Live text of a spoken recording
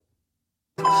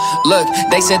Look,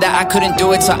 they said that I couldn't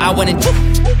do it, so I went and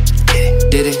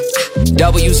did it.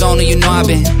 W's only, you know I've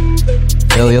been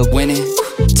winning.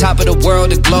 Top of the world,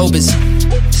 the globe is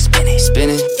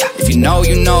spinning. If you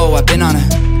know, I've been on a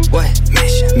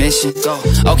mission. Go.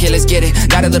 Okay, let's get it.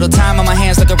 Got a little time on my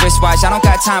hands like a wristwatch. I don't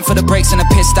got time for the brakes and the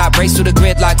pit stop. Race through the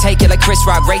gridlock, take it like Chris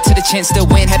Rock. Right to the chin, still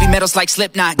win. Heavy metals like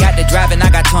Slipknot. Got the driving,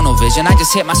 I got tunnel vision. I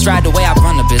just hit my stride the way I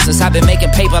run the business. I've been making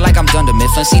paper like I'm Dunder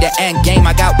Mifflin. See the end game,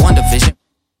 I got one division.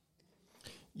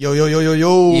 Yo.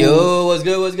 Yo, what's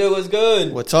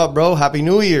good? What's up, bro? Happy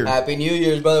New Year. Happy New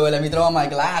Year's, brother. Wait, let me throw on my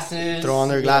glasses. Throw on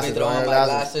their glasses. Let me throw on my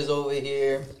glasses over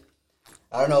here.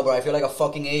 I don't know, bro. I feel like a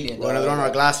fucking alien. We're gonna throw on our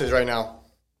glasses right now.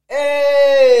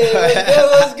 Hey,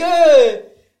 what's good?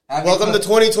 Welcome to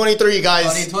 2023,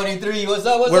 guys. 2023, what's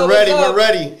up? We're ready.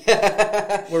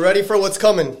 We're ready for what's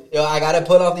coming. Yo, I gotta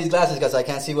put off these glasses because I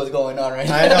can't see what's going on right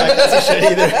now. I know, I can't see shit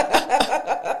either.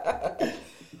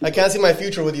 I can't see my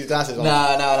future with these glasses on.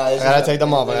 Nah. I gotta take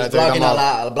them off.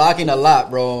 Blocking a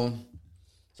lot, bro.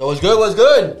 So what's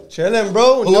good? Chilling,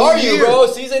 bro. Who are you, bro?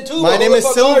 Season 2. My name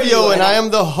is Silvio, and I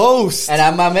am the host. And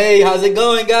I'm Mame. How's it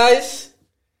going, guys?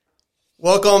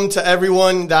 Welcome to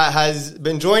everyone that has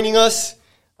been joining us.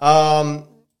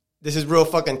 This is Real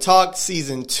Fucking Talk,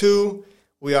 Season 2.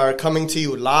 We are coming to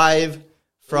you live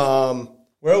from...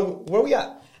 Where we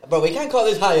at? Bro, we can't call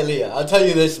this Hialeah. I'll tell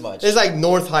you this much. It's like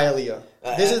North Hialeah.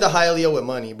 This is the Hialeah with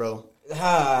money, bro.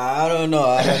 I don't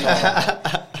know.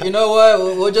 You know what?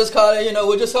 We'll just call it,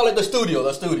 the studio.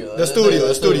 The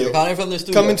studio. Calling from the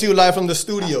studio. Coming to you live from the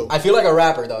studio. I feel like a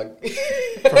rapper, dog.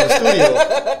 From the studio.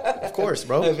 Of course,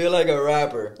 bro. I feel like a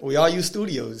rapper. We all use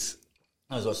studios.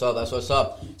 That's what's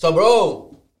up. So,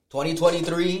 bro,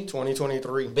 2023.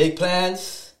 2023. Big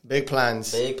plans,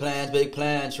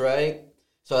 right?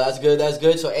 So that's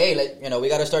good. So, hey, we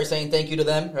got to start saying thank you to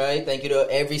them, right? Thank you to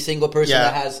every single person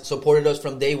that has supported us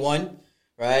from day one,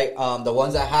 right? The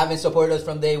ones that haven't supported us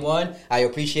from day one, I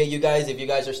appreciate you guys. If you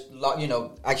guys are,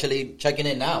 actually checking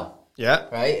in now. Yeah.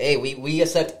 Right? Hey, we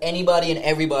accept anybody and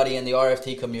everybody in the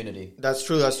RFT community. That's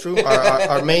true.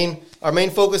 Our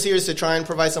main focus here is to try and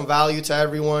provide some value to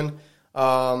everyone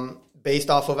based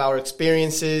off of our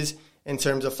experiences in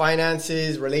terms of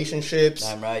finances, relationships.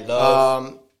 I'm right.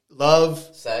 Love.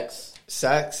 Sex.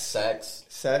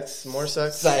 More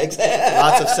sex.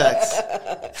 Lots of sex.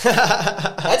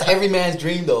 That's every man's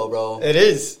dream, though, bro. It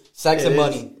is. Sex and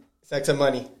money.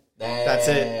 Damn. That's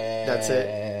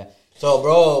it. So,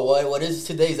 bro, what is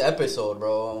today's episode,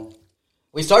 bro?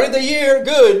 We started the year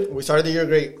good. We started the year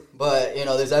great. But,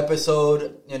 this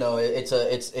episode,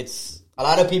 it's a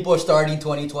lot of people are starting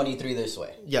 2023 this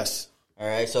way. Yes. All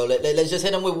right, so let's just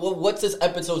hit them with what's this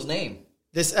episode's name?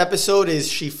 This episode is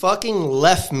She Fucking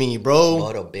Left Me, bro.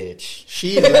 What a bitch.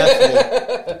 She left me.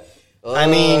 What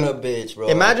a bitch, bro.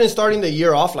 Imagine starting the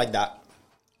year off like that.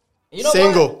 You know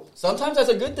Single. What? Sometimes that's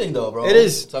a good thing, though, bro. It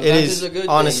is. Sometimes it's a good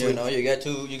honestly. thing. You get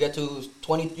to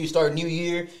 20. You start new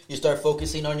year. You start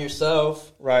focusing on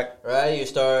yourself. Right. You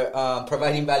start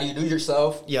providing value to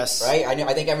yourself. Yes. Right.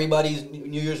 I think everybody's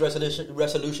New Year's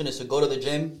resolution is to go to the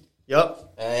gym.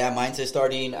 Yep. Mine's is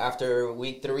starting after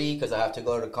week 3 because I have to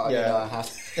go to Yeah.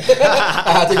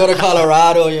 I have to go to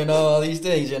Colorado. All these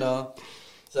things. So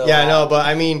yeah, no, but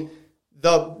I mean,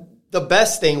 the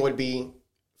best thing would be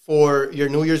for your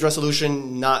New Year's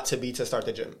resolution not to be to start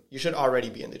the gym. You should already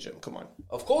be in the gym. Come on.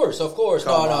 Of course.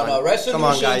 No. Resolutions. Come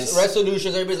on, guys.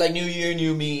 Resolutions. Everybody's like, New Year,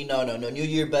 new me. No. New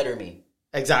Year, better me.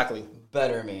 Exactly.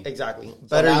 Better me. Exactly. So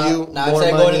better now, you. Now more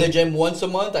instead of money. going to the gym once a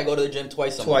month, I go to the gym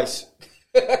twice a month.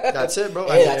 That's it, bro.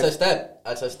 Hey, that's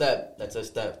a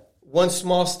step. One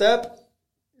small step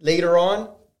later on,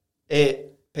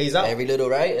 it pays out. Every little,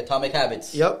 right? Atomic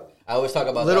habits. Yep. I always talk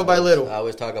about little that. by little. I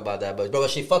always talk about that. But, bro,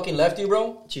 she fucking left you,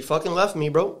 bro? She fucking left me,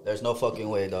 bro. There's no fucking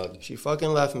way, dog. She fucking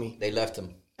left me. They left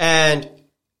him. And,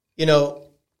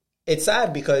 it's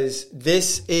sad because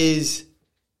this is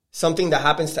something that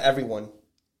happens to everyone,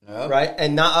 right?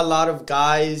 And not a lot of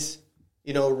guys,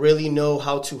 really know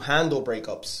how to handle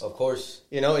breakups. Of course.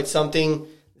 It's something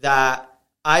that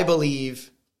I believe,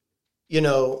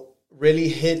 really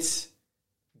hits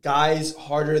guys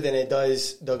harder than it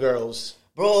does the girls.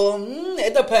 Bro,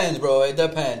 it depends, bro. It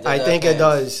depends. I think it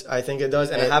does.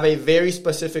 And I have a very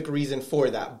specific reason for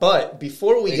that. But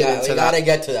before we get into that.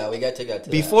 We got to get to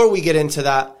before we get into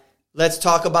that, let's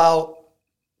talk about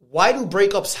why do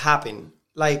breakups happen?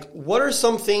 Like, what are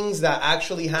some things that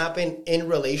actually happen in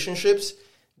relationships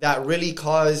that really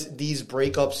cause these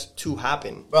breakups to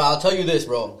happen? Bro, I'll tell you this,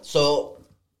 bro. So,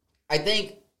 I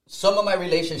think some of my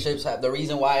relationships have the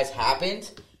reason why it's happened,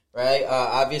 right?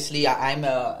 Obviously, I'm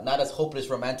not as hopeless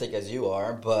romantic as you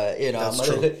are, but you know, I'm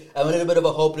a little bit of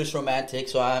a hopeless romantic.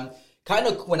 So I'm kind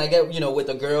of, when I get, with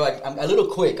a girl, I'm a little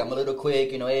quick.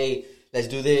 Hey, let's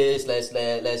do this.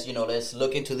 Let's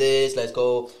look into this. Let's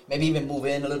go. Maybe even move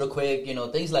in a little quick.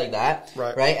 Things like that.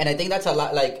 Right. And I think that's a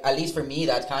lot. Like, at least for me,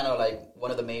 that's kind of like one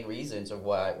of the main reasons of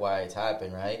why it's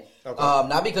happened. Right. Okay.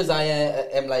 Not because I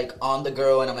am like on the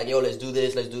girl and I'm like, yo, let's do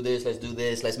this.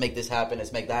 Let's make this happen.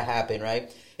 Let's make that happen.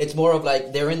 Right. It's more of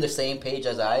like they're in the same page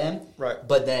as I am. Right.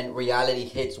 But then reality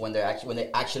hits when they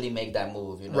actually make that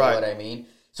move. You know what I mean?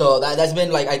 So that's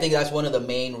been like, I think that's one of the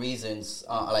main reasons,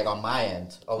 like on my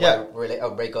end, of why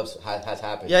breakups has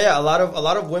happened. Yeah. A lot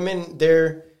of women,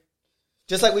 they're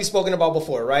just like we've spoken about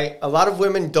before, right? A lot of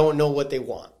women don't know what they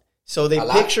want, so they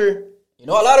picture. You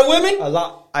know, a lot of women.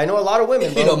 I know a lot of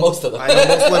women. Bro. You know most of them. I know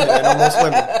most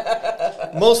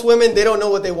women. Most women, they don't know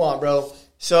what they want, bro.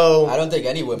 So I don't think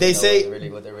any women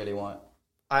know what they really want.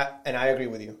 I agree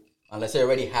with you. Unless they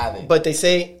already have it. But they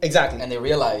say exactly, and they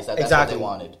realize that that's what they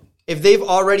wanted. If they've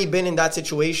already been in that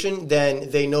situation, then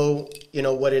they know,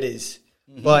 what it is.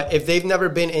 Mm-hmm. But if they've never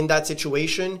been in that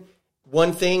situation,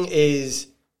 one thing is,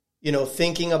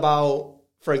 thinking about,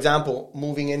 for example,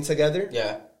 moving in together.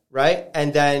 Yeah. Right?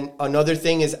 And then another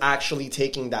thing is actually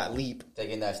taking that leap.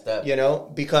 Taking that step.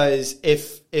 Because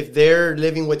if they're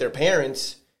living with their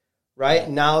parents, right,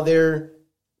 now they're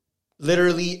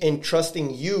literally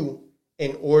entrusting you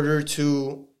in order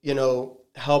to,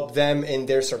 help them in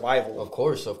their survival. Of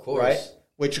course. Right?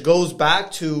 Which goes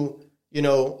back to,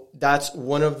 that's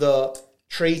one of the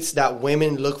traits that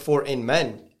women look for in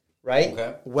men, right?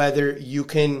 Okay. Whether you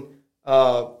can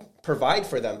provide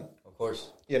for them. Of course.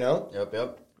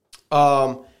 Yep.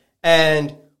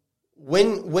 And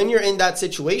when you're in that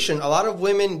situation, a lot of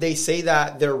women, they say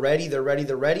that they're ready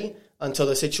until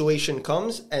the situation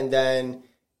comes, and then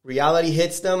reality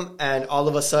hits them, and all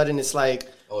of a sudden it's like,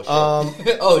 oh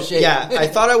shit! Oh shit! Yeah, I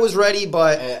thought I was ready,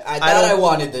 but I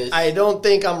wanted this. I don't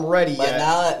think I'm ready but yet.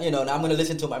 But now, now I'm going to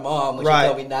listen to my mom when she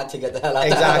tell me not to get the hell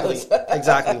out of the house.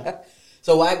 Exactly.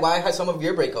 So why has some of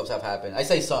your breakups have happened? I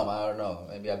say some. I don't know.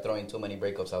 Maybe I'm throwing too many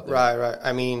breakups out there. Right.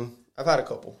 I mean, I've had a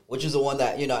couple. Which is the one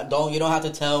that you don't have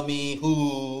to tell me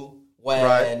who,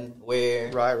 when, where.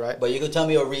 Right. But you could tell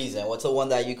me a reason. What's the one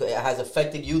that has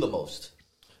affected you the most?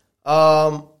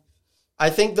 I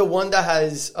think the one that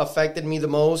has affected me the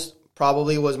most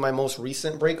probably was my most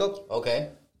recent breakup. Okay.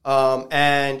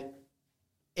 And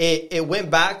it went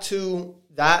back to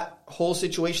that whole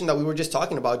situation that we were just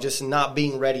talking about, just not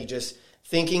being ready, just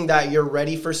thinking that you're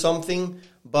ready for something.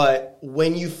 But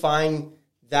when you find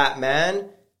that man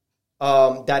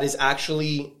that is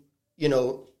actually,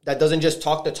 that doesn't just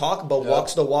talk the talk, but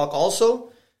walks the walk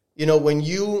also, when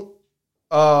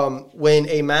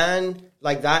a man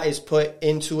like that is put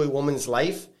into a woman's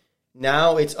life,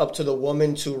 now it's up to the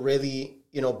woman to really,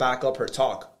 back up her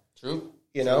talk. True.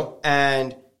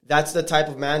 And that's the type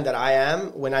of man that I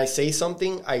am. When I say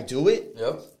something, I do it.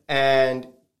 Yep. And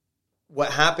what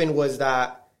happened was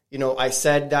that, I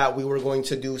said that we were going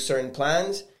to do certain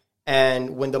plans.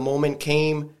 And when the moment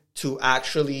came to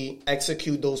actually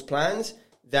execute those plans,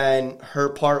 then her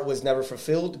part was never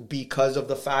fulfilled because of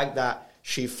the fact that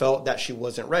she felt that she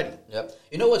wasn't ready. Yep.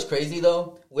 You know what's crazy,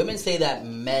 though? Women say that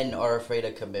men are afraid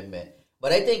of commitment.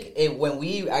 But I think when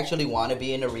we actually want to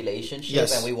be in a relationship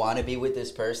and we want to be with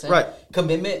this person,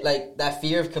 commitment, like that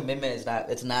fear of commitment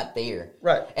it's not there.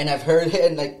 Right. And I've heard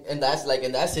it, and that's like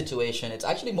in that situation, it's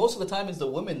actually most of the time it's the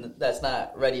woman that's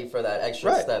not ready for that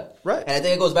extra step. Right. And I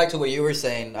think it goes back to what you were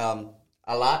saying.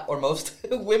 A lot or most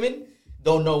women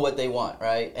don't know what they want,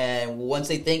 right? And once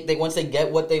they get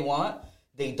what they want,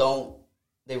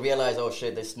 they realize, oh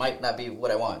shit, this might not be what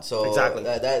I want. So exactly.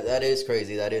 That is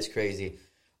crazy. That is crazy,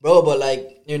 bro. But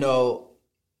like,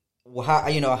 how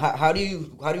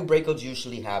do breakups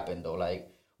usually happen though?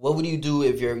 Like, what would you do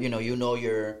if you're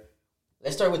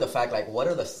let's start with the fact, like, what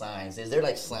are the signs? Is there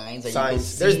like signs that you can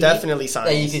see? There's definitely signs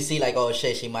that you can see, like, oh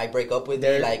shit, she might break up with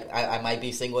me. Like, I might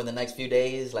be single in the next few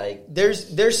days. Like,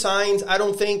 there's signs. I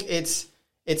don't think it's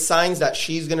signs that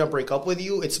she's gonna break up with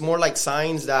you. It's more like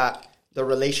signs that the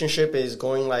relationship is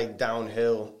going like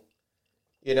downhill,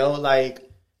 like,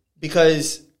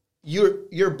 because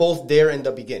you're both there in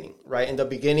the beginning, right? In the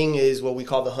beginning is what we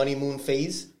call the honeymoon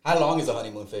phase. How long is the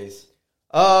honeymoon phase?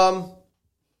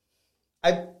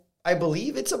 I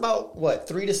believe it's about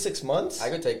 3 to 6 months. I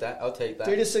could take that. I'll take that.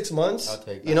 3 to 6 months. I'll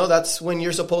take that. That's when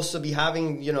you're supposed to be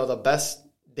having, the best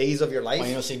days of your life. Well,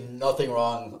 you don't see nothing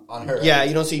wrong on her. Yeah,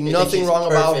 you don't see nothing wrong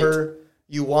about her.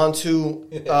 You want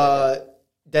to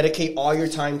dedicate all your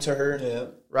time to her,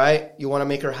 right? You want to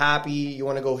make her happy. You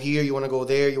want to go here. You want to go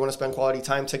there. You want to spend quality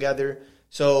time together.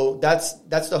 So that's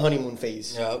the honeymoon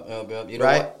phase. Yep. You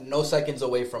don't want no seconds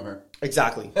away from her.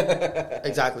 Exactly.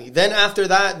 Exactly. Then after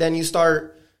that, then you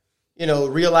start,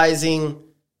 realizing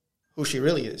who she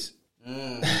really is.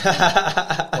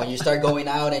 When you start going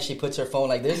out and she puts her phone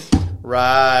like this.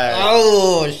 Right.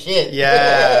 Oh, shit.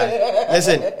 Yeah.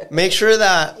 Listen, make sure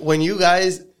that when you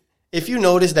guys, if you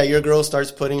notice that your girl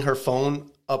starts putting her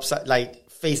phone upside, like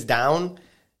face down,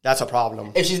 that's a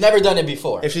problem. If she's never done it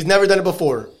before. If she's never done it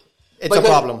before, it's a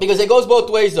problem. Because it goes both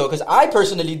ways, though. Because I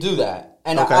personally do that.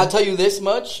 And okay. I'll tell you this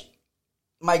much.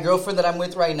 My girlfriend that I'm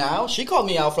with right now, she called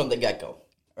me out from the get-go,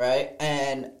 right?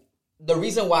 And the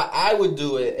reason why I would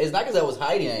do it is not because I was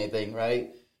hiding anything,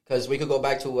 right? Because we could go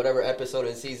back to whatever episode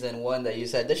in season 1 that you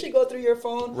said, did she go through your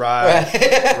phone? Right.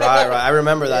 Right. I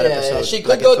remember that episode. Yeah. She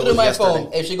could go through my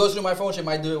phone. If she goes through my phone, she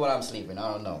might do it while I'm sleeping.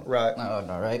 I don't know. Right. I don't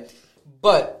know, right?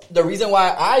 But the reason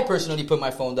why I personally put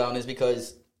my phone down is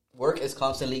because work is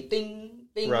constantly ding,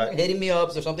 hitting me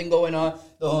up. There's something going on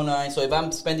the whole nine. So if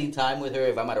I'm spending time with her,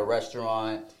 if I'm at a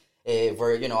restaurant, if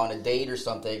we're, on a date or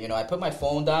something, I put my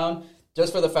phone down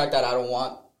just for the fact that I don't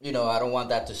want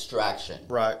that distraction.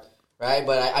 Right. Right?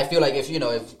 But I feel like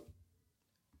if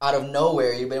out of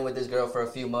nowhere you've been with this girl for a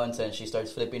few months and she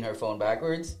starts flipping her phone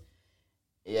backwards,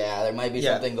 there might be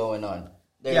something going on.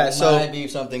 There might be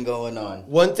something going on.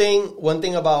 One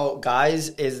thing about guys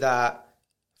is that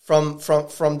from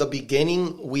the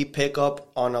beginning we pick up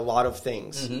on a lot of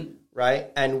things, right?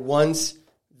 And once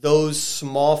those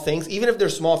small things, even if they're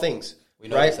small things,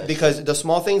 right? Because the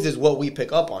small things is what we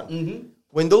pick up on. Mm-hmm.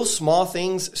 When those small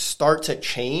things start to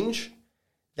change,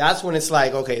 that's when it's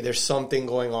like, okay, there's something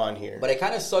going on here. But it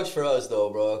kind of sucks for us, though,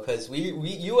 bro, because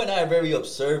you and I are very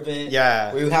observant.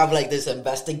 Yeah. We have, like, this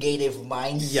investigative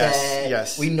mindset.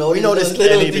 Yes. We notice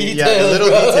little details. Yeah, the little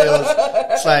details.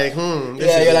 It's like,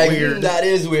 this is weird. That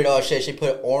is weird. Oh, shit, she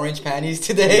put orange panties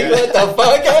today? Yeah. What the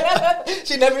fuck?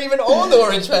 She never even owned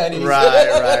orange panties. Right.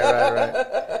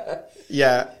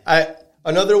 Yeah.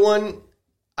 Another one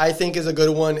I think is a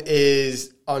good one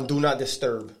is on Do Not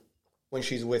Disturb when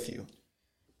she's with you.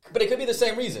 But it could be the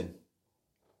same reason.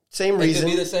 It could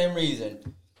be the same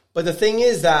reason. But the thing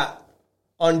is that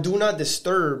on Do Not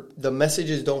Disturb, the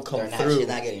messages don't come through. She's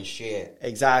not getting shit.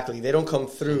 Exactly. They don't come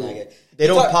through. They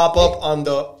don't pop up on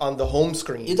the home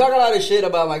screen. You talk a lot of shit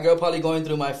about my girl probably going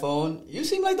through my phone. You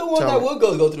seem like the one that would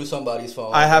go through somebody's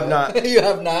phone. I have not. You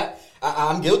have not?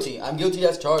 I'm guilty. I'm guilty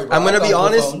as charged. Bro. I'm going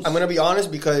to be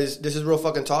honest because this is real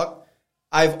fucking talk.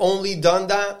 I've only done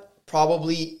that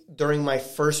probably during my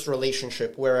first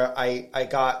relationship where I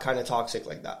got kind of toxic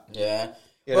like that. Yeah.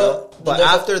 But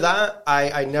after that,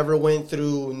 I never went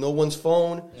through no one's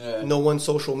phone, no one's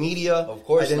social media. Of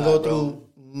course I didn't go through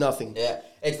nothing. Yeah.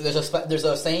 There's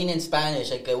a saying in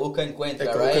Spanish, like, que busca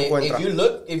encuentra, right?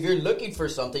 If you're looking for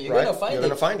something, you're gonna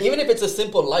find it. Even if it's a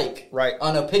simple like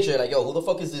on a picture, like, yo, who the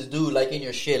fuck is this dude liking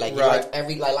your shit? Like, he liked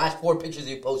every last 4 pictures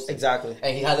you posted. Exactly.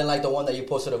 And he hasn't liked the one that you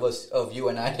posted of you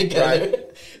and I together.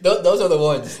 Right. Those are the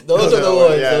ones. Those are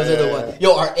the ones.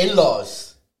 Yo, our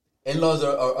in-laws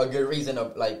are a good reason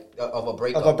of a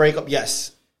breakup. Of a breakup,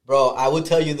 yes. Bro, I will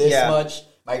tell you this much.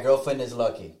 My girlfriend is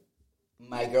lucky.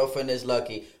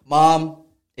 Mom,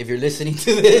 if you're listening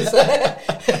to this,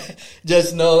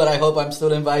 just know that I hope I'm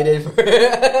still invited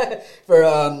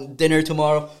for dinner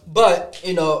tomorrow. But,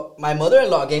 my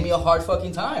mother-in-law gave me a hard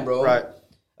fucking time, bro. Right.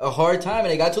 A hard time.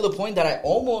 And it got to the point that I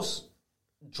almost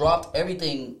dropped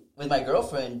everything with my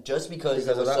girlfriend just because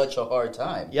it was such a hard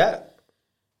time. Yeah.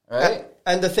 Right?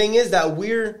 And the thing is that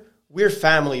we're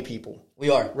family people. We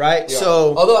are. Right? We are.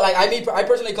 Although, I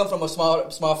personally come from a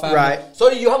small family. Right. So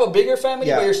you have a bigger family,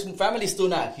 but your family's still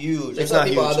not huge. There's some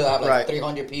people out there that have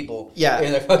 300 people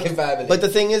in their fucking family. But the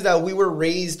thing is that we were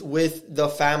raised with the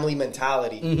family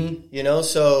mentality. Mm-hmm.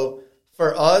 So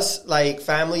for us,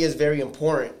 family is very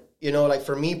important.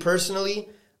 For me personally,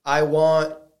 I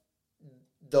want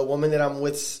the woman that I'm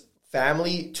with's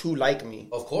family to like me.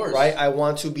 Of course. Right? I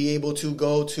want to be able to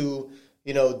go to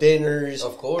dinners,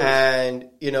 of course, and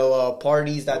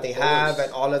parties that they have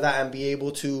and all of that, and be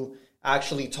able to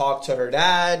actually talk to her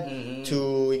dad,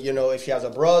 to if she has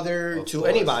a brother, to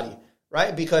anybody,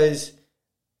 right? Because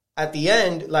at the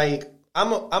end,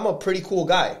 I'm a pretty cool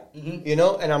guy,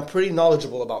 and I'm pretty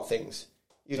knowledgeable about things.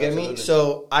 You get me?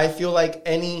 So I feel like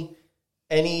any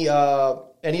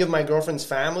of my girlfriend's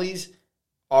families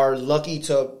are lucky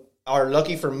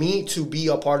for me to be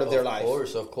a part of their life.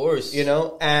 Of course.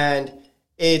 And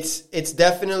it's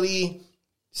definitely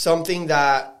something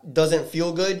that doesn't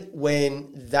feel good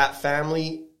when that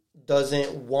family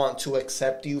doesn't want to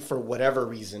accept you for whatever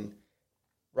reason,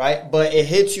 right? But it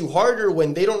hits you harder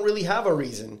when they don't really have a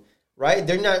reason, right?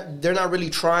 They're not really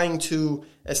trying to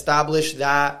establish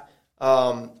that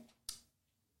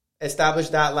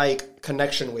like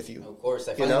connection with you. Of course,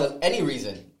 any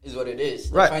reason is what it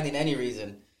is. Right. Finding any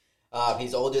reason.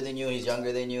 He's older than you. He's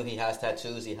younger than you. He has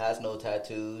tattoos. He has no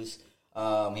tattoos.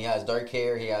 He has dark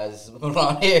hair. He has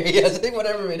blonde hair. He has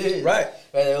whatever it is. Right.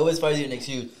 They always find you an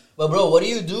excuse. But bro, what do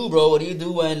you do, bro? What do you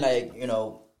do when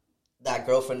that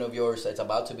girlfriend of yours that's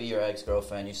about to be your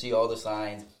ex-girlfriend? You see all the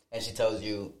signs, and she tells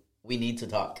you, "We need to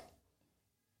talk.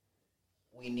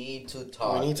 We need to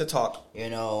talk. We need to talk."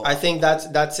 I think that's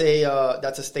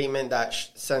a statement that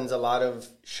sends a lot of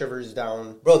shivers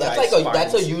down. Bro,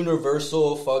 that's a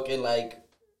universal fucking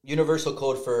universal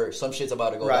code for some shit's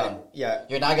about to go down. Yeah.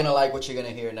 You're not gonna like what you're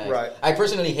gonna hear next. Right. I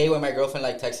personally hate when my girlfriend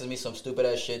texts me some stupid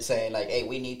ass shit saying hey,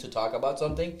 we need to talk about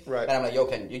something. Right. And I'm like, yo,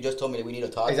 you just told me that we need to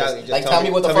talk. Exactly. Tell me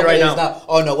what the fuck it is now.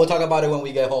 Oh no, we'll talk about it when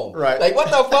we get home. Right.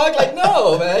 What the fuck?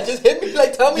 No, man. Just hit me.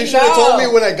 Tell me you should have told me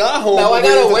when I got home. Now I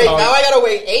gotta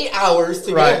wait 8 hours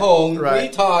to get home. Right. We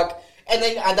talk. And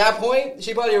then at that point,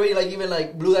 she probably already even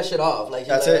blew that shit off.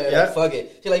 That's it. Yeah. Fuck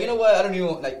it. She's like, you know what? I don't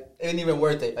even it ain't even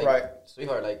worth it. Right.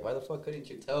 Sweetheart, why the fuck couldn't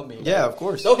you tell me? Yeah, of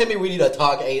course. Don't hit me. We need to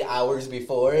talk 8 hours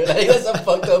before. That's some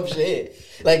fucked up shit.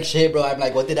 Shit, bro. I'm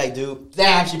like, what did I do?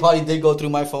 Damn, she probably did go through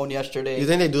my phone yesterday. You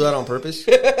think they do that on purpose?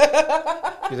 You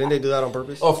think they do that on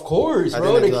purpose? Of course,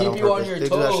 bro. To keep you on your toes. They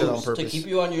do that shit on purpose. To keep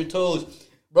you on your toes,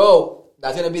 bro.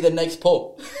 That's gonna be the next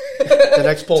poll. The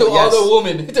next poll. To all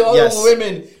the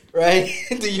women. Right?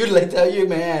 Do you tell your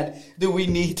man, do we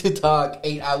need to talk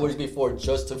 8 hours before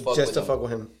just to fuck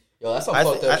with him? Yo, that's some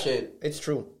fucked up shit. It's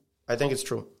true. I think it's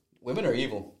true. Women are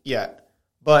evil. Yeah.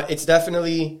 But it's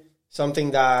definitely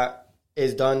something that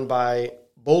is done by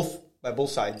both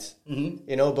sides.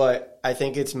 Mm-hmm. But I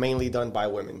think it's mainly done by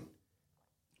women.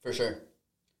 For sure.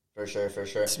 I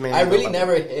really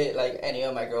never hit any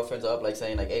of my girlfriends up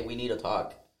saying hey, we need to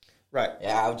talk. Right.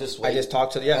 Yeah, I'll just wait. I just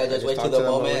talk to I just wait till the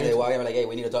moment and they walk in hey,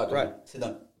 we need to talk. Right. Sit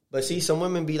down. But see, some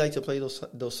women to play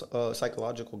those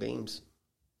psychological games.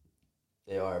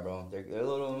 They are, bro. They're a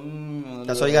little.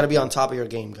 That's why you got to be on top of your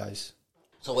game, guys.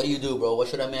 So what do you do, bro? What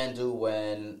should a man do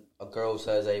when a girl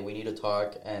says, "Hey, we need to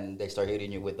talk," and they start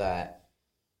hitting you with that?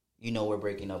 We're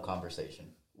breaking up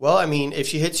conversation. Well, I mean, if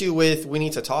she hits you with "we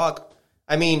need to talk,"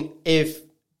 I mean, if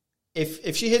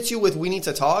she hits you with "we need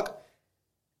to talk,"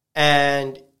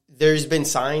 and there's been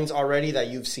signs already that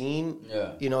you've seen,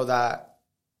 that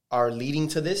are leading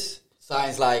to this.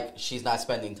 Signs like she's not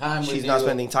spending time with you. She's not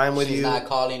spending time with you. She's not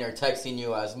calling or texting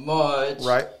you as much.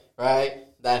 Right.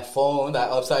 That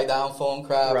upside down phone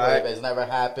crap. Right. It's never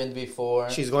happened before.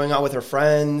 She's going out with her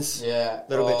friends. Yeah. A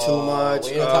little bit too much.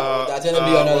 That's going to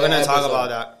be another We're going to talk episode. about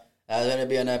that. That's going to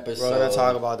be an episode. We're going to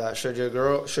talk about that.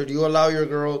 Should you allow your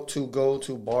girl to go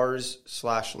to bars /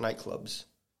 nightclubs?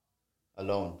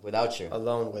 Alone, without you.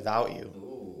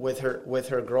 Ooh. With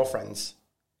her girlfriends.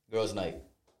 Girls' night.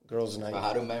 But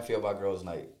how do men feel about girls'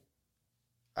 night?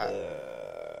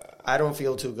 I don't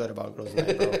feel too good about girls'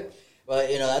 night, bro. But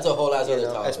that's a whole other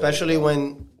topic. Especially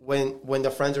when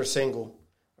the friends are single,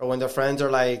 or when the friends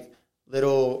are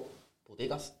little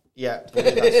putitas. Yeah,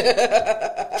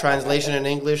 putitas. Translation in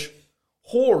English: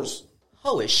 whores.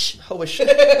 Hoish.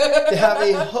 They have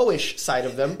a hoish side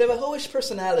of them. They have a hoish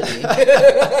personality.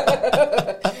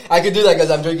 I could do that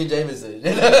because I'm drinking Jameson.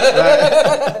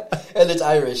 Right. And it's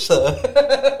Irish. So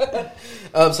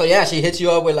yeah, she hits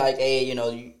you up with hey,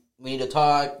 we need to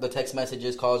talk. The text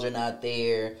messages, calls are not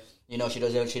there. She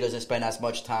doesn't spend as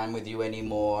much time with you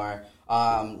anymore.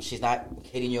 She's not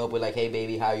hitting you up with hey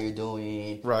baby, how you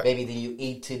doing? Right. Baby, did you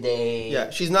eat today? Yeah,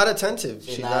 she's not attentive.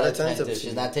 She's not attentive.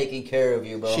 She's not taking care of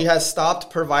you, bro. She has stopped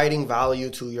providing value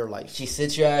to your life. She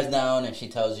sits your ass down and she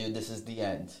tells you this is the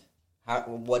end.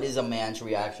 What is a man's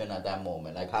reaction at that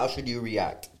moment? How should you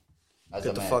react as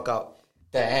Get a the man? fuck out.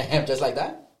 Damn, just like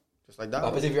that? Just like that. What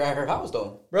happens if you're at her house,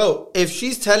 though? Bro, if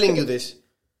she's telling you this,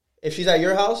 if she's at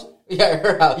your house... Yeah,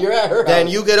 her house. You're at her house. Then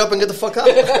you get up and get the fuck out.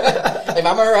 If I'm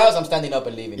at her house, I'm standing up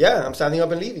and leaving. Yeah, I'm standing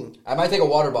up and leaving. I might take a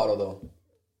water bottle, though.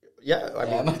 Yeah,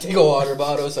 I might take a water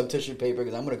bottle, some tissue paper,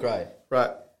 because I'm going to cry.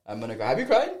 Right. I'm going to cry. Have you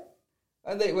cried?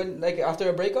 After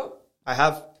a breakup? I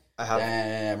have.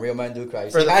 Damn, real men do cry.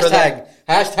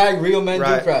 Hashtag real men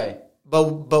do cry.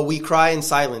 But we cry in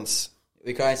silence.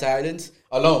 We cry in silence?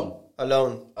 Alone.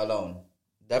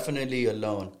 Definitely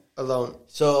alone.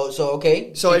 So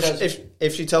okay. So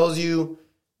if she tells you,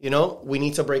 we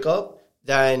need to break up,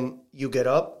 then you get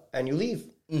up and you leave.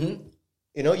 Mm-hmm.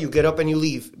 You get up and you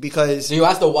leave because... So you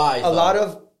ask the whys.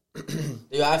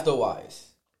 You ask the whys.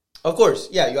 Of course,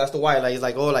 yeah. You ask the why.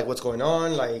 What's going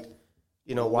on? Why?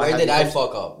 Where did I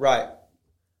fuck up? Right.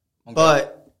 Okay.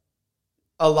 But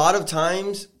a lot of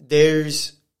times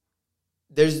there's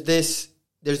this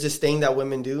there's this thing that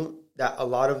women do that a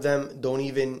lot of them don't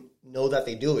even know that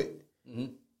they do it.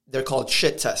 Mm-hmm. They're called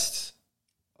shit tests.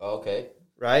 Okay.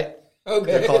 Right?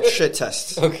 Okay. They're called shit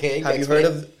tests. Okay. Have you heard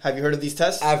of these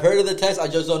tests? I've heard of the tests. I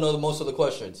just don't know most of the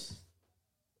questions.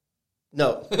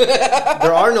 No.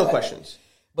 There are no questions.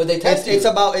 But they test you.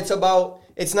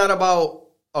 It's not about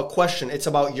a question. It's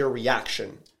about your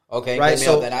reaction. Okay. Right.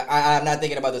 So then I'm not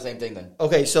thinking about the same thing then.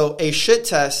 Okay. So a shit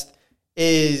test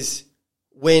is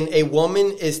when a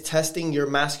woman is testing your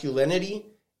masculinity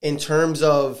in terms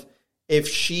of if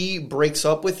she breaks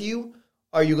up with you,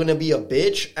 are you going to be a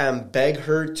bitch and beg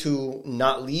her to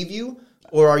not leave you?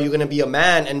 Or are you going to be a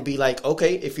man and be like,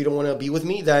 okay, if you don't want to be with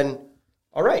me, then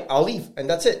all right, I'll leave. And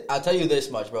that's it. I'll tell you this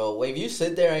much, bro. If you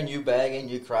sit there and you beg and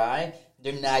you cry,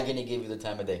 they're not going to give you the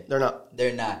time of day. They're not.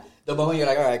 They're not. The moment you're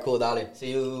like, all right, cool, darling.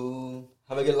 See you.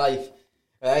 Have a good life.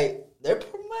 Right? There's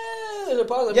a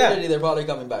possibility they're probably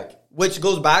coming back. Which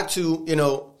goes back to,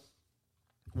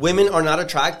 women are not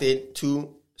attracted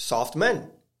to soft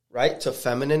men, right? To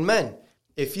feminine men.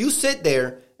 If you sit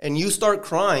there and you start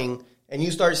crying and you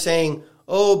start saying,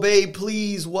 oh, babe,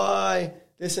 please, why?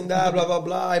 This and that, blah, blah,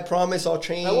 blah. I promise I'll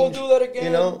change. I won't do that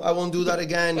again. I won't do that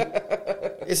again.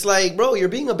 It's like, bro, you're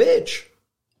being a bitch.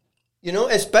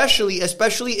 Especially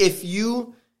if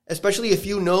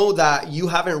you know that you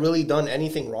haven't really done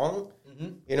anything wrong.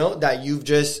 Mm-hmm. That you've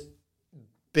just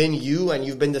been you and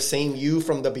you've been the same you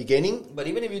from the beginning. But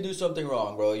even if you do something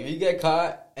wrong, bro, if you get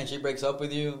caught and she breaks up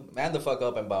with you, man the fuck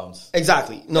up and bounce.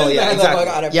 Exactly. No, yeah,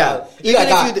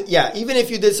 exactly. Yeah. Even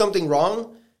if you did something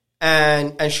wrong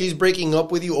and she's breaking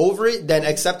up with you over it, then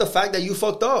accept the fact that you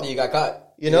fucked up. You got caught.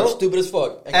 You're stupid as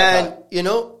fuck. And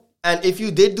if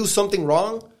you did do something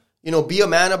wrong, be a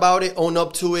man about it, own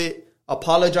up to it,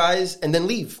 apologize, and then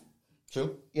leave.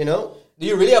 True. Do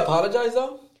you really apologize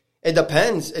though? It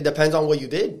depends. It depends on what you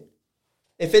did.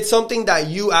 If it's something that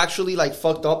you actually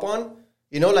fucked up on,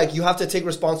 you have to take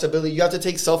responsibility. You have to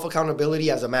take self-accountability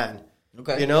as a man.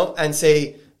 Okay. And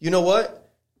say, you know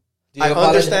what? I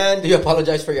understand. Do you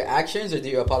apologize for your actions or do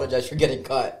you apologize for getting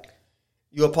caught?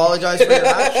 You apologize for your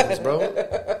actions, bro.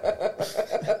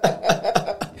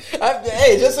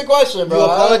 Hey, just a question, bro. You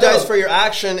apologize for your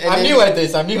action. And I'm new at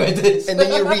this. And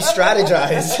then you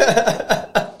re-strategize.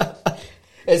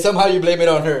 And somehow you blame it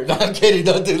on her. No, I'm kidding.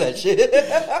 Don't do that shit.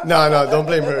 No, don't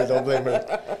blame her. Don't blame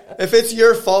her. If it's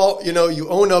your fault, you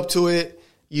own up to it.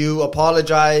 You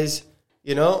apologize,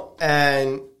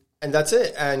 and that's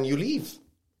it. And you leave.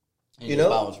 And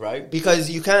bounce, right? Because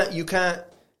you can't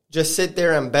just sit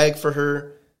there and beg for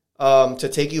her to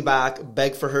take you back,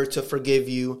 beg for her to forgive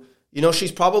you.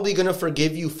 She's probably going to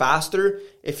forgive you faster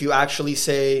if you actually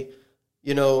say,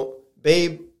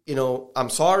 babe, I'm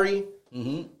sorry.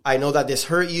 Mm-hmm. I know that this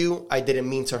hurt you. I didn't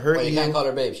mean to hurt you. You can't call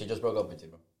her babe. She just broke up with you,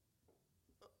 bro.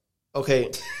 Okay.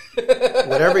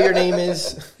 Whatever your name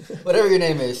is. Whatever your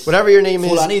name is.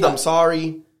 I'm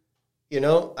sorry.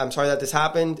 I'm sorry that this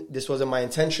happened. This wasn't my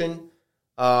intention.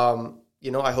 I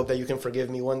hope that you can forgive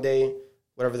me one day,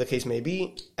 whatever the case may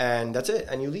be. And that's it.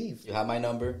 And you leave. You have my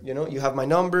number. You have my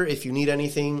number. If you need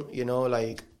anything,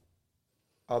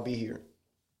 I'll be here.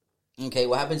 Okay,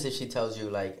 what happens if she tells you,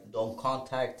 don't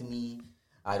contact me,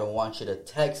 I don't want you to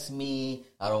text me,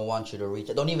 I don't want you to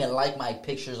reach, don't even like my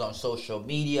pictures on social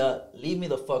media, leave me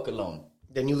the fuck alone.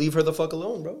 Then you leave her the fuck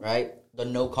alone, bro. Right? The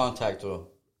no contact rule.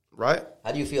 Right.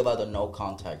 How do you feel about the no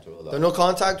contact rule, though? The no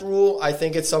contact rule, I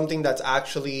think it's something that's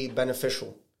actually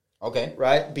beneficial. Okay.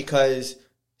 Right? Because,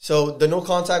 so the no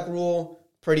contact rule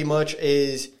pretty much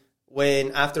is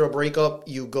when after a breakup,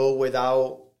 you go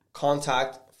without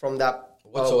contact from that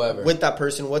whatsoever. With that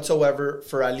person whatsoever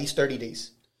for at least 30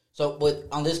 days. So, but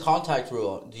on this contact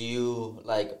rule, do you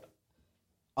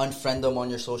unfriend them on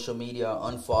your social media,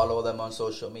 unfollow them on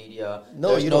social media?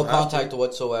 No, there's you no don't have contact to.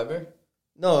 Whatsoever?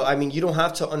 No, I mean, you don't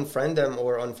have to unfriend them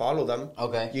or unfollow them.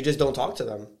 Okay. You just don't talk to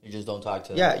them.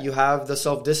 Yeah, you have the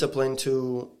self-discipline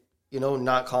to,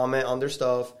 not comment on their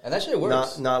stuff. And that shit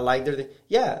works. Not like their thing.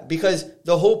 Yeah, because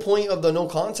the whole point of the no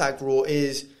contact rule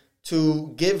is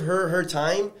to give her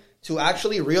time to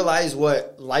actually realize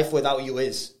what life without you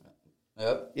is.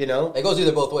 Yep. It goes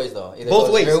either both ways, though. Either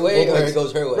both ways. Her way or it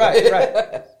goes her way.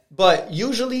 Right. But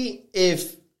usually,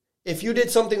 if you did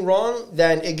something wrong,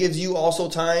 then it gives you also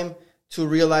time to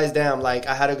realize, damn, I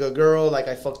had a good girl,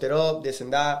 I fucked it up, this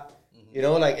and that.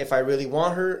 Mm-hmm. If I really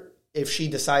want her, if she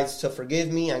decides to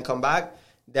forgive me and come back,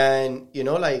 then,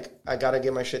 I got to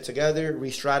get my shit together,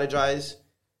 re-strategize.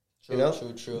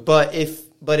 True. But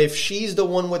if she's the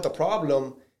one with the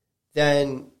problem,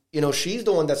 then, she's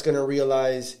the one that's going to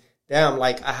realize, damn,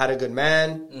 I had a good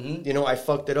man, mm-hmm. I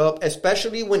fucked it up,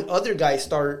 especially when other guys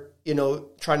start,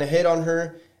 trying to hit on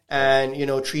her and, you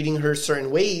know, treating her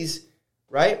certain ways,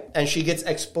 right? And she gets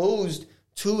exposed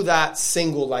to that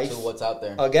single life. To what's out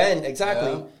there. Again,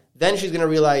 exactly. Yeah. Then she's going to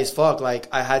realize, fuck, like,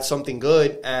 I had something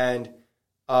good, and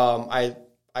I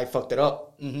fucked it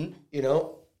up, you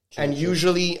know? True, and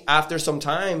usually after some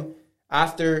time,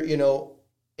 after, you know,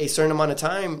 a certain amount of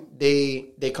time,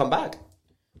 they come back.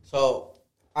 So...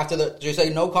 After you say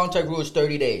no contact rule is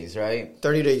 30 days, right?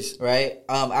 30 days. Right?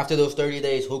 After those 30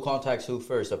 days, who contacts who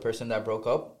first? The person that broke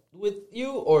up with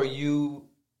you, or you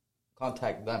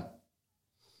contact them?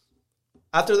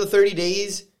 After the 30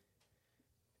 days,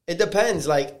 it depends.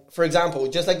 Like, for example,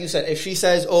 just like you said, if she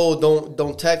says, oh,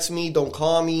 don't text me, don't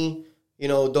call me, you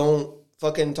know, don't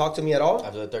fucking talk to me at all.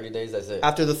 After the 30 days, that's it.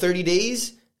 After the 30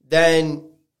 days, then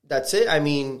that's it. I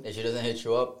mean... If she doesn't hit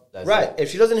you up, that's right. it.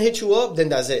 If she doesn't hit you up, then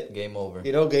that's it. Game over.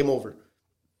 You know, game over.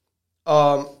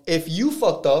 If you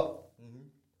fucked up,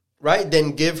 right,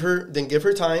 then give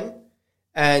her time,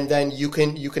 and then you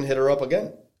can hit her up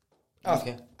again.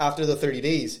 Okay. After the 30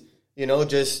 days, you know,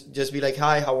 just be like,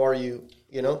 hi, how are you?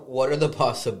 You know. What are the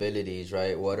possibilities,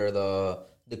 right? What are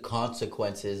the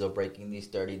consequences of breaking this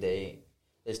 30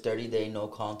 day no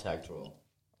contact rule?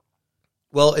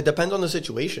 Well, it depends on the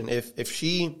situation. If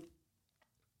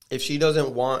she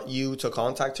doesn't want you to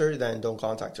contact her, then don't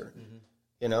contact her.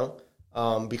 You know,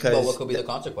 because. But what could be the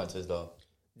consequences, though?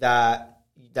 That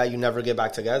you never get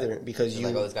back together because you.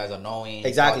 Like, oh, this guy's annoying.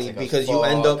 Exactly, because you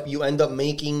end up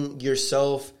making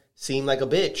yourself seem like a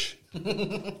bitch.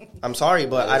 I'm sorry,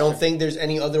 but I don't think there's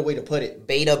any other way to put it.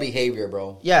 Beta behavior,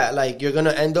 bro. Yeah, like you're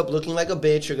gonna end up looking like a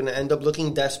bitch. You're gonna end up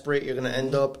looking desperate. You're gonna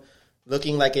end up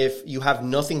looking like if you have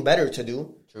nothing better to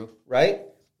do. True. Right?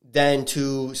 Than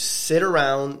to sit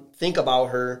around, think about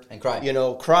her, and cry. You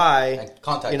know, cry, and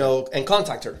contact and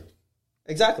contact her.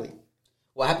 Exactly.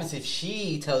 What happens if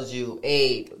she tells you,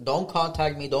 "Hey, don't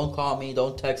contact me, don't call me,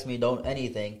 don't text me, don't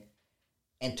anything,"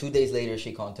 and 2 days later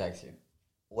she contacts you?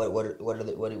 What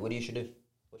you should do?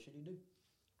 What should you do?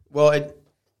 Well,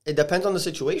 it depends on the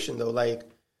situation, though. Like,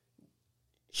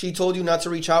 she told you not to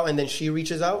reach out, and then she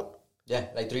reaches out. Yeah,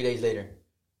 like 3 days later.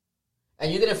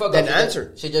 And you didn't fuck up. Then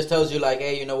answer. She just tells you, like,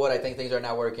 hey, you know what? I think things are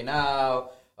not working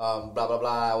out. Blah, blah,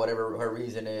 blah. Whatever her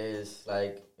reason is.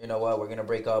 Like, you know what? We're going to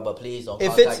break up. But please don't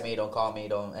contact me. Don't call me.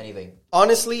 Don't anything.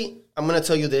 Honestly, I'm going to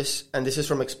tell you this. And this is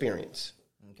from experience.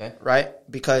 Okay. Right?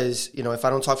 Because, you know, if I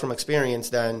don't talk from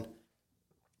experience, then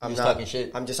I'm just talking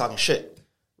shit. I'm just talking shit.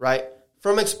 Right?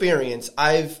 From experience,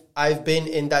 I've been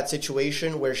in that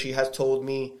situation where she has told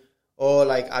me, oh,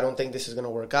 like, I don't think this is going to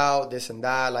work out, this and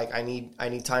that. Like, I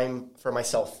need time for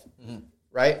myself,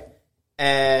 right?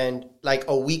 And, like,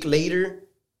 a week later,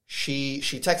 she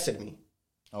texted me.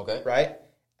 Okay. Right?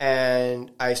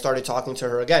 And I started talking to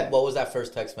her again. What was that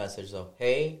first text message, though?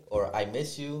 Hey, or I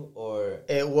miss you, or?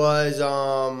 It was,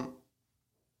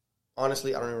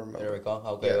 honestly, I don't even remember. You don't recall?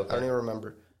 Okay, yeah, okay. I don't even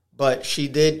remember. But she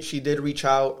did reach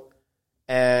out,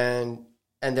 and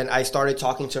then I started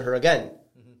talking to her again.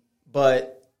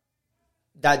 But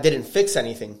that didn't fix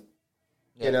anything,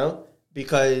 you know,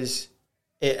 because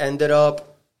it ended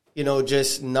up, you know,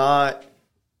 just not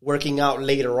working out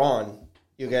later on.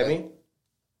 You get me?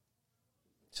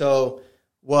 So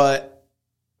what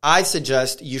I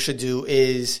suggest you should do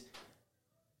is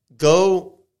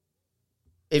go,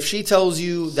 if she tells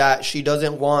you that she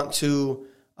doesn't want to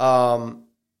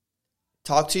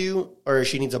talk to you, or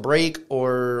she needs a break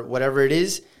or whatever it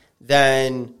is,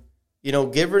 then, you know,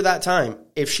 give her that time.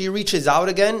 If she reaches out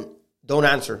again, don't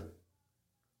answer.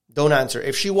 Don't answer.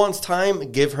 If she wants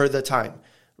time, give her the time,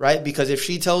 right? Because if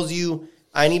she tells you,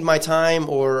 I need my time,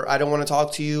 or I don't want to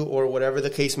talk to you, or whatever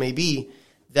the case may be,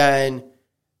 then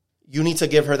you need to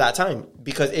give her that time.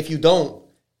 Because if you don't,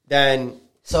 then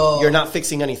you're not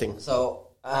fixing anything. So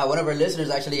one of our listeners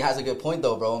actually has a good point,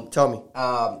 though, bro. Tell me.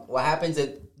 What happens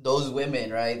if those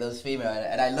women, right, those female,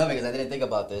 and I love it because I didn't think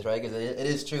about this, right, because it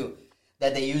is true,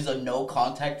 that they use a no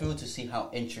contact rule to see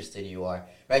how interested you are,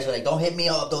 right? So, like, don't hit me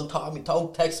up, don't talk me,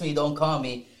 don't text me, don't call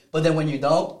me. But then when you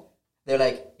don't, they're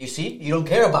like, you see, you don't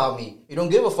care about me. You don't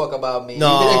give a fuck about me.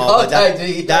 No, you didn't contact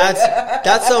me.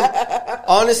 That's some,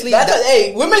 honestly.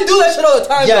 Hey, women do that shit all the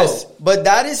time, yes, though. But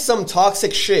that is some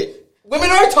toxic shit. Women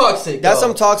are toxic. That's though.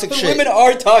 some toxic shit. Women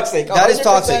are toxic. That is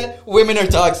toxic. Women are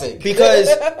toxic. Because,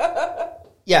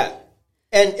 yeah.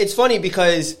 And it's funny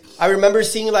because I remember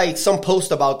seeing like some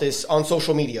post about this on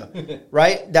social media,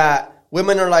 right? That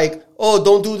women are like, oh,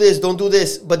 don't do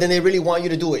this, but then they really want you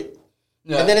to do it.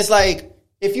 Yeah. And then it's like,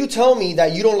 if you tell me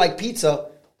that you don't like pizza,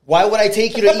 why would I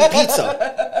take you to eat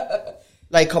pizza?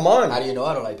 Like, come on. How do you know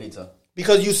I don't like pizza?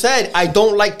 Because you said, I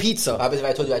don't like pizza. What happens if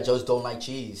I told you I just don't like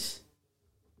cheese?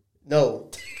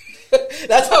 No.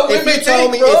 That's how women if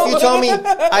you bro. tell me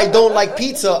I don't like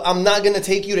pizza, I'm not gonna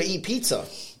take you to eat pizza.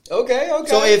 Okay.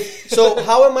 So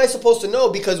how am I supposed to know?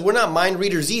 Because we're not mind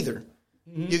readers either.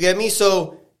 Mm-hmm. You get me?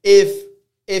 So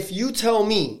if you tell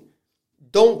me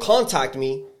don't contact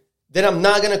me, then I'm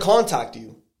not gonna contact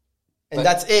you. And but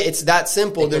that's it. It's that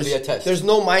simple. There's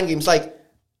no mind games. Like,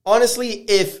 honestly,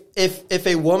 if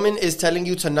a woman is telling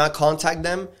you to not contact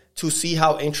them to see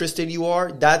how interested you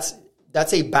are, that's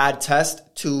a bad test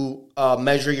to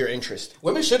measure your interest.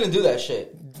 Women shouldn't do that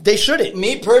shit. They shouldn't.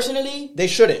 Me personally, they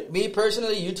shouldn't. Me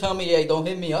personally, you tell me, hey, don't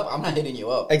hit me up, I'm not hitting you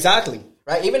up. Exactly.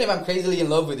 Right? Even if I'm crazily in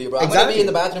love with you, bro. I'm going to be in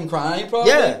the bathroom crying,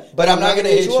 probably. Yeah. But I'm not going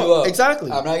to hit you up.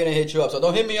 Exactly. I'm not going to hit you up. So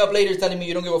don't hit me up later telling me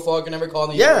you don't give a fuck, you never call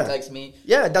me, you never text me.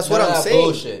 Yeah, that's what I'm saying.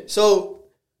 Bullshit. So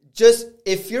just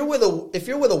if you're with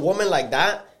a woman like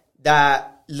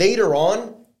that later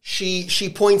on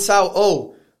she points out,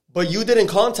 oh, but you didn't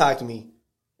contact me.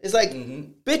 It's like,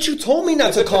 bitch, you told me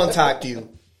not to contact you.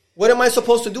 What am I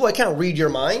supposed to do? I can't read your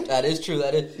mind. That is true.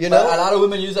 That is. You know, but a lot of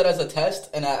women use that as a test,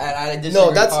 and I disagree.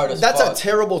 No, that's a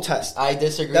terrible test. I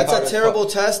disagree. That's a terrible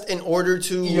test in order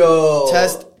to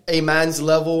test a man's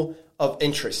level of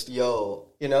interest. You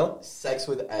know, sex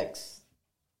with X.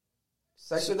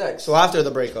 Sex with X. So after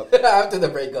the breakup. After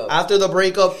the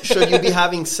breakup, should you be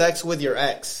having sex with your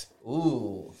ex?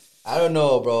 Ooh, I don't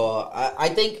know, bro. I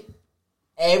think.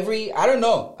 I don't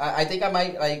know. I think I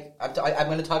might, like, I'm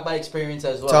going to talk by experience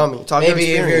as well. Tell me.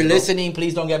 Maybe if you're listening,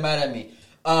 please don't get mad at me.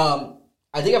 I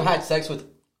think I've had sex with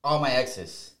all my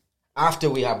exes after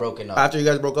we have broken up. After you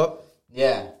guys broke up?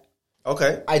 Yeah.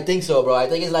 Okay. I think so, bro. I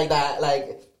think it's like that,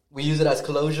 like, we use it as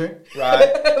closure.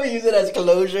 Right. We use it as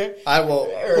closure.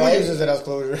 Who uses it as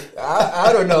closure?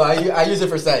 I don't know. I use it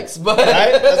for sex. But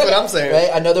right? That's what I'm saying. Right?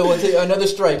 Another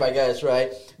stripe, I guess,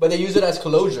 right? But they use it as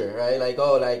closure, right? Like,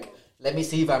 oh, like, let me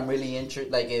see if I'm really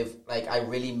interested, like if like I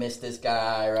really miss this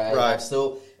guy, right?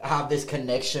 I have this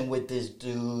connection with this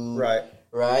dude, right?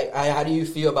 How do you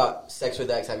feel about sex with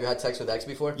X? Have you had sex with X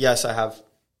before? Yes, I have.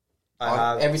 I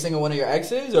have. Every single one of your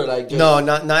exes, or like no,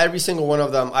 not every single one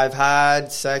of them. I've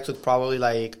had sex with probably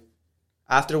like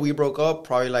after we broke up,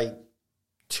 probably like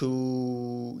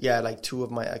two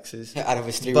of my exes out of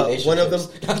his 3 but relationships. One of them,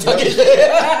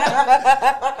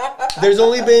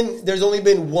 there's only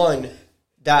been one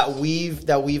that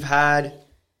we've had,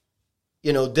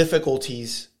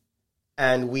 difficulties,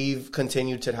 and we've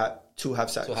continued to have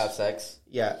sex. To have sex.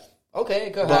 Yeah. Okay,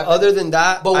 it could but happen. Other than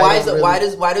that, but why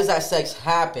does that sex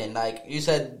happen? Like you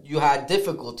said, you had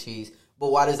difficulties,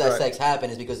 but why does that sex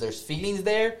happen? Is it because there's feelings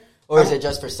there, or is it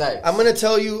just for sex? I'm gonna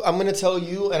tell you, and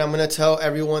I'm gonna tell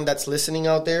everyone that's listening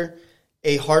out there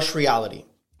a harsh reality.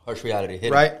 Harsh reality,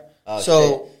 right?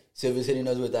 So Silver's hitting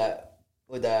us with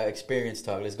that experience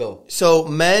talk. Let's go. So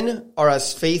men are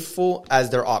as faithful as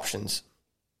their options,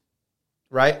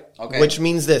 right? Okay. Which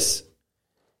means this.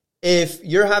 If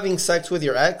you're having sex with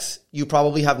your ex, you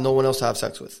probably have no one else to have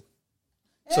sex with.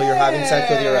 So you're having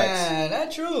sex with your ex.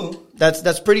 That's true.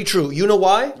 That's pretty true. You know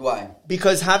why? Why?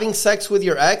 Because having sex with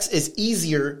your ex is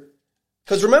easier.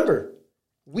 Because remember,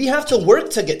 we have to work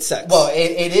to get sex. Well,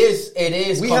 it is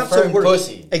we confirmed have to work.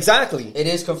 Pussy. Exactly. It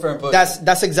is confirmed pussy.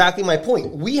 That's exactly my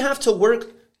point. We have to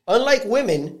work, unlike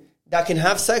women that can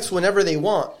have sex whenever they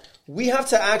want. We have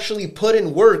to actually put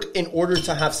in work in order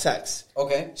to have sex.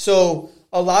 Okay. So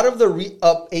a lot of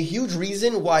a huge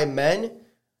reason why men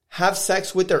have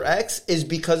sex with their ex is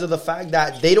because of the fact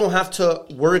that they don't have to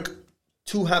work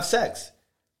to have sex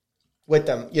with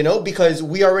them, because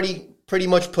we already pretty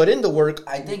much put in the work,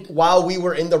 I think, while we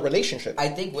were in the relationship. I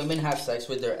think women have sex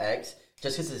with their ex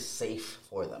just because it's safe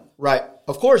for them. Right.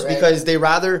 Of course, right? Because they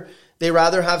rather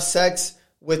have sex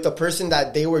with the person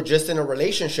that they were just in a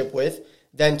relationship with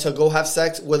than to go have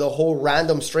sex with a whole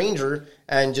random stranger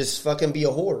and just fucking be a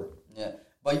whore. Yeah.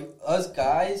 But us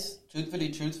guys,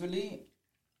 truthfully,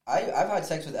 I've had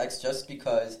sex with ex just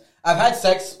because... I've had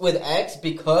sex with ex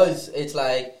because it's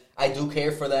like... I do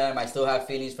care for them. I still have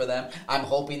feelings for them. I'm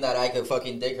hoping that I could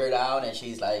fucking dig her down and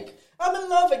she's like, I'm in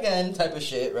love again type of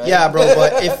shit, right? Yeah, bro.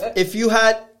 But if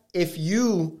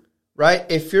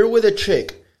you're with a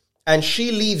chick and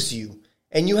she leaves you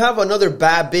and you have another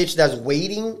bad bitch that's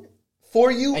waiting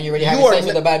for you. And you're already having sex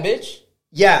with a bad bitch?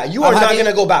 Yeah, you are not going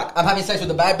to go back. I'm having sex with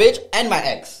a bad bitch and my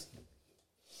ex.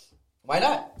 Why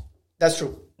not? That's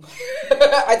true.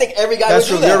 I think every guy would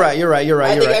do that. You're right.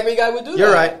 I think every guy would do that.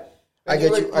 You're right.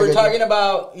 We're talking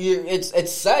about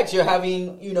it's sex. You're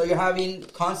having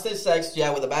constant sex,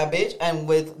 with a bad bitch and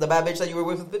with the bad bitch that you were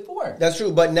with before. That's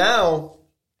true. But now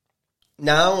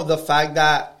the fact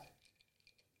that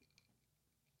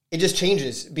it just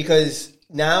changes because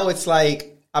now it's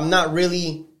like I'm not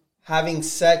really having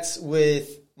sex with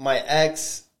my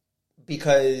ex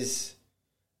because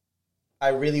I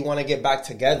really want to get back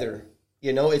together.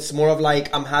 You know, it's more of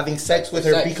like I'm having sex with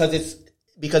her because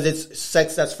it's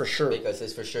sex that's for sure. Because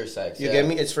it's for sure sex. You get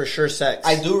me? It's for sure sex.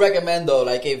 I do recommend though,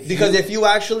 like if you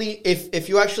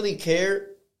actually care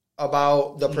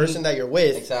about the person that you're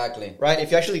with, exactly, right? If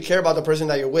you actually care about the person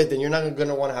that you're with, then you're not going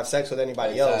to want to have sex with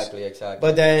anybody else. Exactly.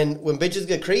 But then when bitches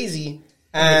get crazy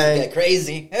and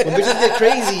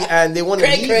and they want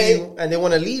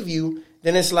to leave you,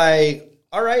 then it's like,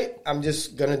 all right, I'm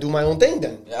just gonna do my own thing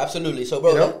then. Yeah, absolutely. So,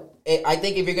 bro, you know? I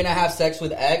think if you're gonna have sex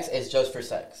with ex, it's just for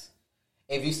sex.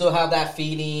 If you still have that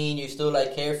feeling, you still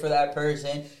like care for that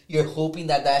person, you're hoping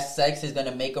that sex is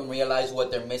gonna make them realize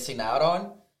what they're missing out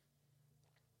on.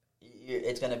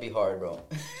 It's gonna be hard, bro.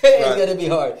 It's gonna be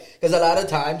hard because a lot of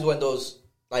times when those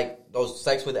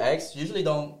sex with ex usually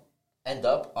don't end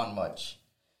up on much.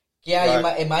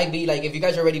 Yeah, it might be like if you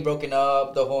guys are already broken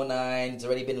up, the whole nine. It's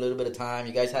already been a little bit of time.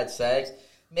 You guys had sex.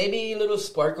 Maybe a little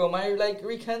sparkle might like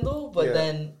rekindle, but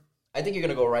then I think you're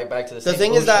gonna go right back to the same. The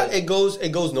thing is that it goes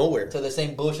nowhere. To the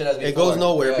same bullshit as before. It goes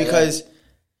nowhere because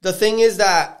the thing is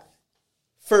that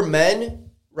for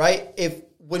men, right?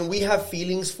 When we have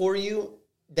feelings for you,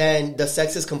 then the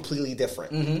sex is completely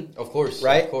different. Mm-hmm. Of course,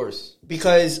 right? Of course,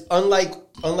 because unlike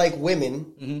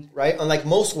women, right? Unlike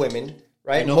most women.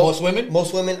 Right? You know most women?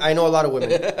 Most women. I know a lot of women.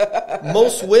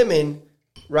 Most women,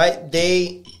 right?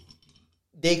 They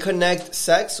connect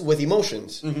sex with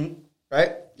emotions. Mm-hmm.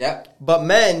 Right? Yeah. But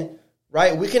men,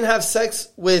 right? We can have sex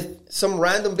with some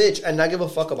random bitch and not give a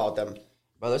fuck about them.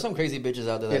 But there's some crazy bitches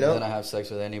out there that don't have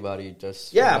sex with anybody.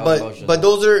 Just but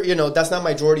those are, that's not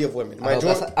majority of women. I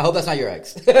hope that's not your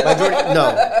ex.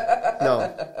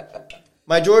 No.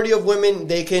 Majority of women,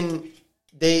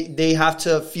 they have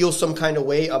to feel some kind of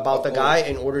way about the guy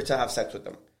in order to have sex with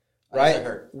them,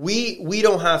 right? We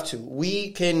don't have to. We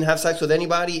can have sex with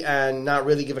anybody and not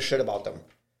really give a shit about them,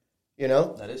 you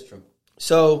know? That is true.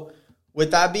 So with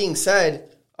that being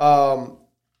said,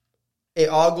 it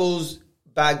all goes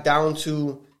back down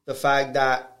to the fact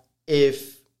that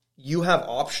if you have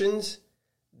options,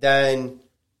 then,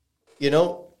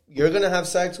 you're going to have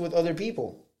sex with other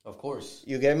people. Of course.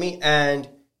 You get me? And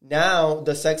now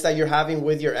the sex that you're having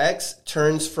with your ex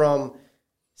turns from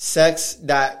sex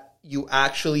that you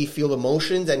actually feel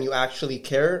emotions and you actually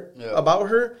care about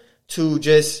her to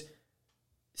just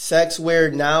sex where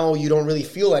now you don't really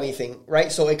feel anything,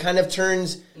 right? So it kind of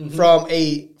turns from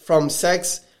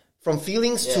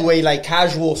feelings to a like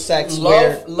casual sex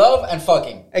love and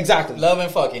fucking. Exactly. Love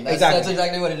and fucking. That's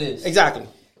exactly what it is. Exactly.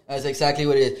 That's exactly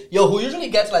what it is. Yo, who usually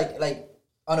gets like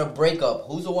on a breakup,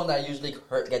 who's the one that usually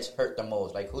gets hurt the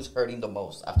most? Like, who's hurting the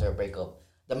most after a breakup?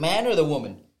 The man or the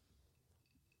woman?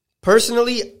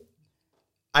 Personally,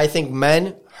 I think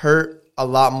men hurt a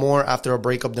lot more after a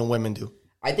breakup than women do.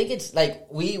 I think it's like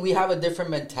we have a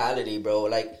different mentality, bro.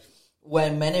 Like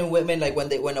when men and women, like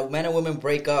when a man and women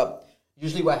break up,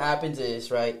 usually what happens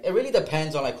is, right? It really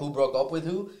depends on like who broke up with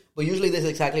who, but usually this is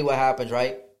exactly what happens,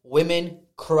 right? Women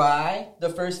cry the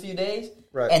first few days.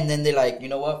 Right. And then they're like, you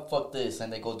know what? Fuck this.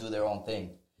 And they go do their own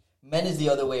thing. Men is the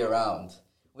other way around.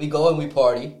 We go and we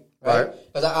party. Right?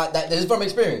 Because this is from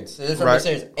experience.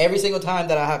 Every single time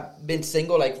that I have been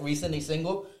single, like recently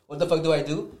single, what the fuck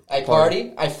do? I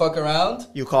party. I fuck around.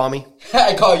 You call me.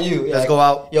 I call you. Let's go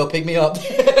out. Yo, pick me up.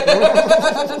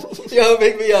 Yo,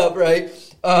 pick me up, right?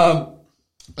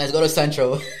 Let's go to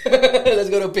Central. Let's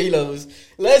go to Pilos.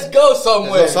 Let's go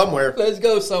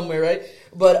somewhere, right?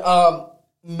 But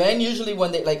men usually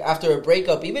when they like after a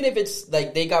breakup, even if it's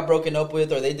like they got broken up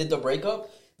with or they did the breakup,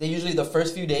 they usually the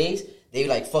first few days they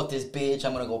like fuck this bitch,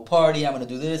 I'm gonna go party, I'm gonna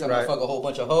do this, I'm gonna fuck a whole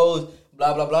bunch of hoes,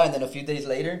 blah blah blah, and then a few days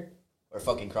later we're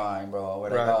fucking crying, bro.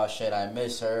 We're like, oh shit, I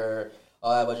miss her,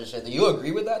 all that bunch of shit. Do you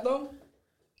agree with that though?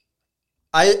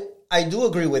 I do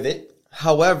agree with it.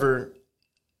 However,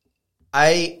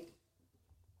 I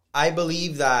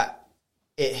believe that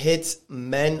it hits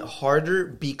men harder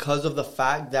because of the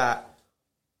fact that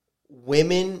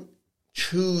women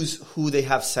choose who they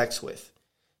have sex with.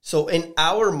 So in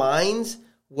our minds,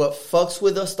 what fucks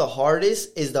with us the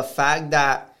hardest is the fact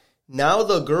that now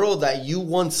the girl that you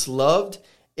once loved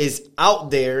is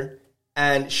out there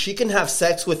and she can have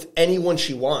sex with anyone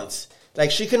she wants.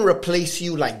 Like she can replace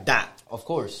you like that. Of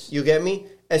course. You get me?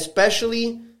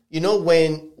 Especially,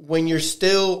 when you're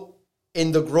still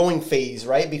in the growing phase,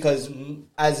 right? Because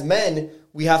as men,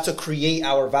 we have to create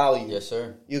our value. Yes,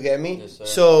 sir. You get me? Yes, sir.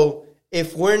 So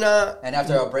if we're not... And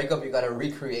after a breakup, you got to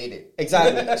recreate it.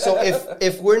 Exactly. So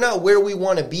if we're not where we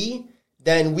want to be,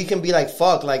 then we can be like,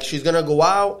 fuck, like she's going to go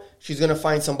out, she's going to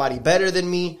find somebody better than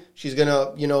me, she's going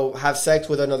to, you know, have sex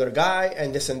with another guy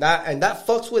and this and that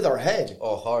fucks with our head.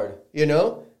 Oh, hard. You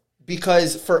know?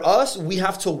 Because for us, we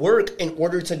have to work in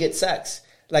order to get sex.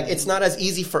 Like, it's not as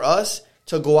easy for us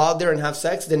to go out there and have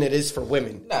sex than it is for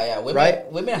women. Nah, yeah, women,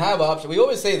 right? Women have options. We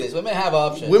always say this. Women have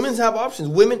options. Women have options.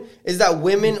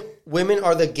 Women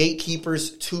are the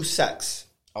gatekeepers to sex.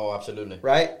 Oh, absolutely.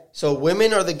 Right? So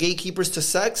women are the gatekeepers to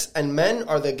sex and men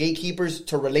are the gatekeepers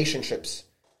to relationships.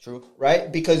 True.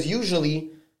 Right? Because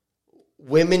usually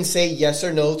women say yes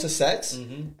or no to sex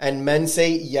and men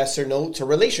say yes or no to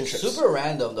relationships. Super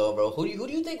random though, bro. Who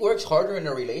do you think works harder in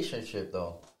a relationship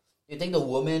though? You think the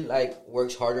woman like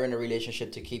works harder in a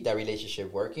relationship to keep that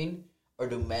relationship working, or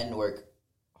do men work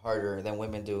harder than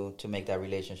women do to make that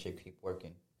relationship keep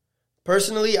working?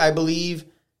 Personally, I believe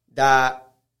that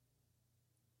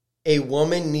a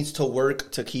woman needs to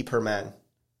work to keep her man,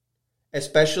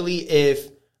 especially if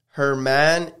her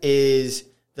man is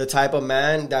the type of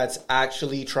man that's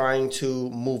actually trying to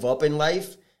move up in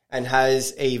life and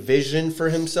has a vision for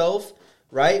himself,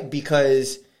 right?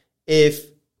 Because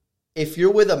if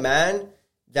you're with a man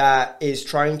that is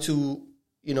trying to,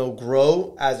 you know,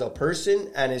 grow as a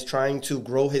person and is trying to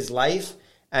grow his life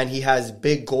and he has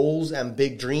big goals and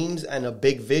big dreams and a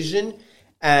big vision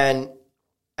and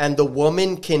the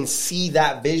woman can see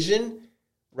that vision,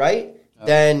 right?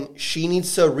 Then she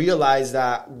needs to realize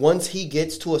that once he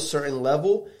gets to a certain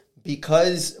level,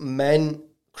 because men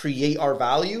create our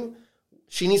value,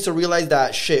 she needs to realize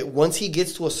that once he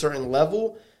gets to a certain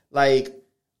level, like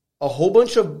a whole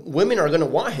bunch of women are going to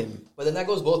want him. But then that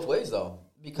goes both ways though.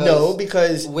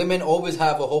 Because women always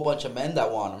have a whole bunch of men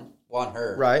that want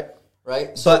her. Right.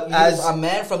 Right? So but as a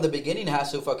man from the beginning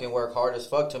has to fucking work hard as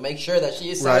fuck to make sure that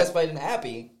she is satisfied and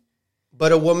happy.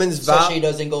 But a woman's so she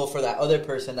doesn't go for that other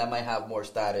person that might have more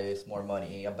status, more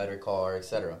money, a better car,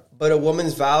 etc. But a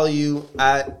woman's value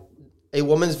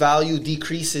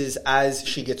decreases as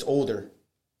she gets older.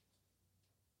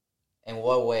 In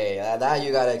what way? That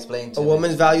you gotta explain to me. A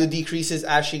woman's value decreases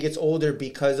as she gets older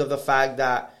because of the fact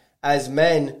that as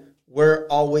men, we're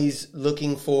always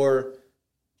looking for,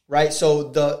 right? So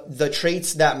the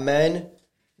traits that men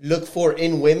look for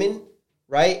in women,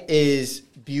 right, is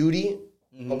beauty,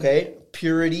 okay,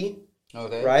 purity,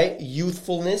 okay, right,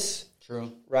 youthfulness,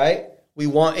 true, right. We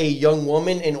want a young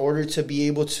woman in order to be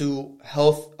able to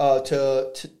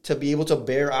to be able to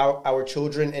bear our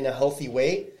children in a healthy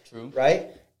way, true, right.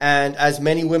 And as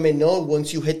many women know,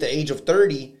 once you hit the age of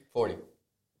 30, 40,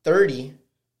 30.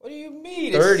 What do you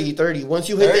mean? 30. Once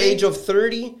you hit 30? The age of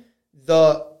 30,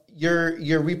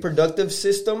 your reproductive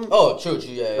system. Oh, true.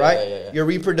 Yeah, right? Yeah. Your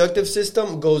reproductive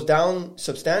system goes down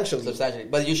substantially.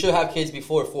 But you should have kids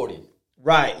before 40.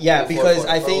 Right, yeah, because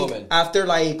I think after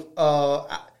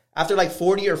like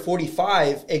 40 or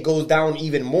 45, it goes down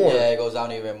even more. Yeah, it goes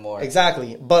down even more.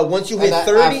 Exactly. But once you hit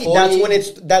 30, 40, that's when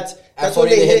that's when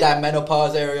they hit that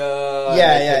menopause area.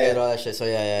 Yeah. All that shit. So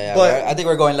yeah. But I think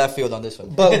we're going left field on this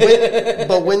one.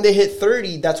 But when they hit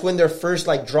 30, that's when their first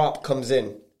like drop comes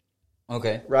in.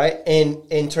 Okay. Right?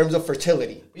 In terms of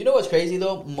fertility. You know what's crazy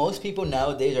though? Most people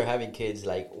nowadays are having kids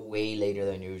like way later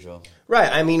than usual. Right.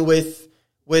 I mean with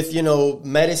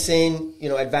medicine,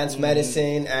 advanced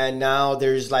medicine, and now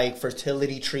there's like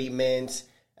fertility treatments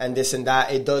and this and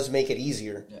that, it does make it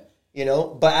easier. Yeah.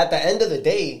 But at the end of the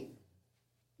day,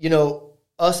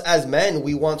 us as men,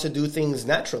 we want to do things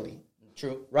naturally.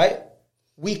 True. Right?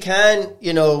 We can,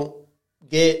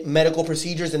 get medical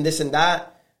procedures and this and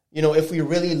that. If we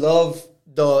really love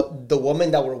the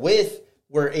woman that we're with,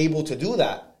 we're able to do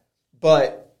that.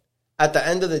 But at the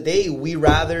end of the day, we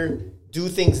rather do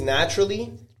things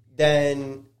naturally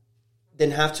than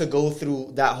have to go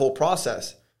through that whole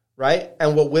process, right?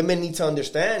 And what women need to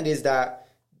understand is that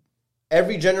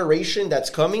every generation that's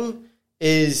coming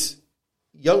is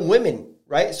young women,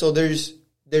 right? So there's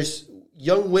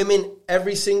young women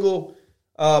every single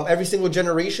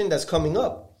generation that's coming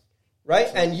up, right?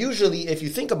 And usually, if you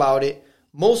think about it,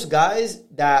 most guys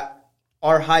that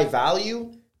are high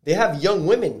value, they have young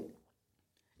women.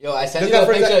 Yo, I sent you a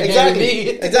picture of Gary Vee.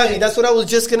 Exactly. That's what I was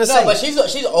just going to say. No, but she's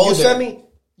older.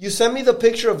 You sent me the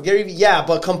picture of Gary Vee. Yeah,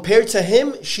 but compared to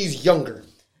him, she's younger.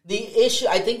 The issue,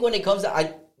 I think when it comes to...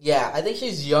 I think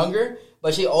she's younger,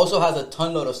 but she also has a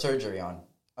ton load of surgery on.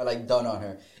 Done on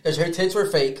her. Because her tits were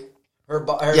fake. Her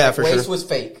waist was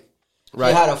fake. Right.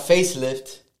 She had a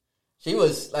facelift. She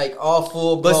was all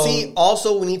full blown. But see,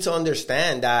 also we need to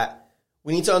understand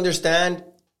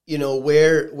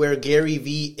where Gary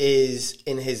Vee is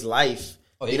in his life.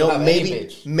 Oh,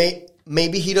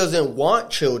 maybe he doesn't want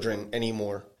children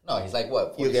anymore. Oh, he's like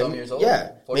what? 40-some years old.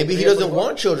 Yeah, maybe he doesn't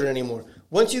want children anymore.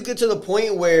 Once you get to the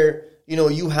point where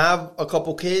you have a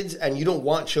couple kids and you don't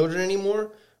want children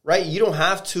anymore, right? You don't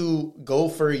have to go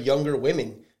for younger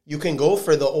women. You can go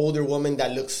for the older woman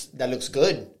that looks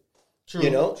good.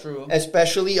 True. True.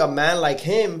 Especially a man like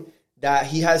him, that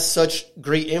he has such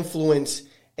great influence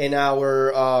in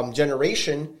our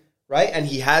generation, right? And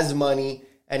he has money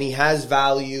and he has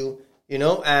value,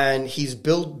 and he's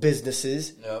built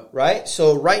businesses, right?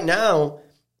 So right now,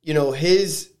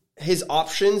 his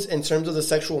options in terms of the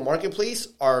sexual marketplace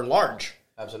are large.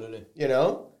 Absolutely.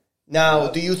 Now,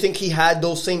 do you think he had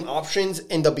those same options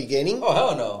in the beginning? Oh,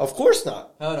 hell no. Of course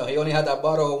not. Hell no. He only had that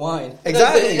bottle of wine.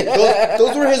 Exactly.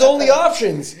 those were his only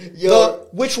options.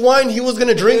 Which wine he was going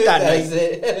to drink that night.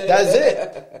 That's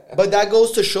it. But that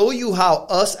goes to show you how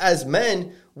us as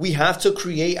men, we have to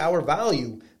create our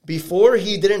value. Before,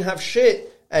 he didn't have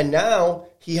shit, and now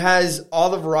he has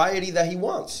all the variety that he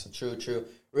wants. True.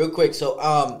 Real quick,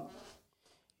 so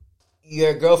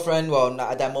your girlfriend, well,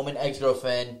 not at that moment,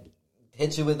 ex-girlfriend,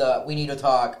 hits you with a, we need to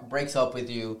talk, breaks up with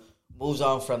you, moves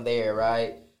on from there,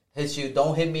 right? Hits you,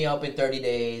 don't hit me up in 30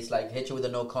 days, like hit you with a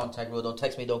no contact rule, don't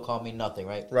text me, don't call me, nothing,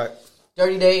 right? Right.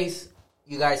 30 days,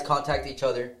 you guys contact each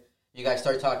other, you guys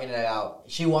start talking it out.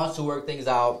 She wants to work things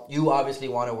out. You obviously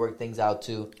want to work things out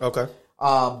too. Okay.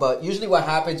 But usually what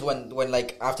happens when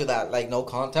like after that like no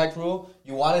contact rule,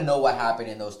 you want to know what happened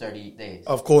in those 30 days.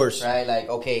 Of course. Right? Like,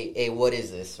 okay, hey, what is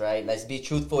this, right? Let's be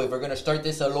truthful. If we're going to start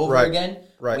this all over again,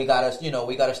 we got to,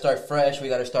 we got to start fresh. We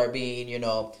got to start being,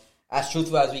 as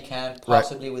truthful as we can,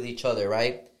 possibly with each other,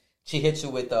 right? She hits you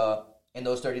with, in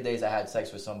those 30 days I had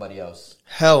sex with somebody else.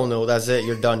 Hell no, that's it.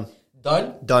 You're done.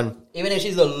 Done? Done. Even if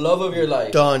she's the love of your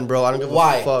life. Done, bro. I don't give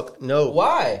a fuck. No.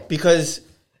 Why? Because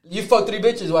you fucked 3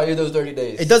 bitches while you're those 30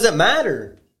 days. It doesn't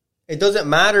matter. It doesn't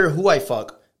matter who I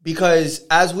fuck. Because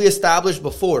as we established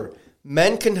before,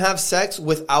 men can have sex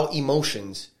without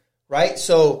emotions, right?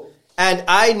 So, and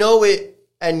I know it,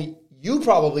 and you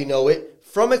probably know it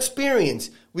from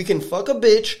experience. We can fuck a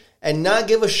bitch and not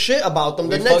give a shit about them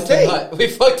the next day. We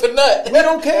fucked a nut. We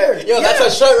don't care. Yo, that's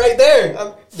a shirt right there.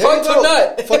 Fucked a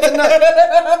nut. Fucked a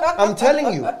nut. I'm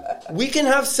telling you, we can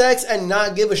have sex and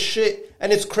not give a shit.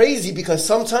 And it's crazy because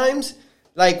sometimes,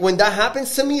 like, when that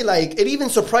happens to me, like, it even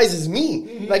surprises me.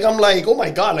 Mm-hmm. Like, I'm like, oh my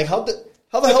God, like, how the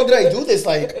hell did I do this?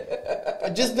 Like, I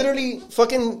just literally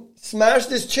fucking smashed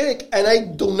this chick and I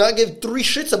do not give 3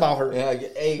 shits about her. Yeah,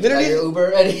 hey, literally, your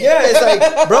Uber ready? Yeah, it's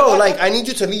like, bro, like, I need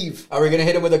you to leave. Are we going to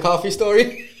hit him with a coffee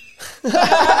story? You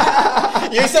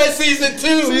said season 2.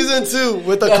 Season 2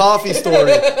 with the coffee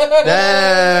story.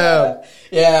 Damn.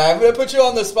 Yeah, I'm going to put you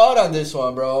on the spot on this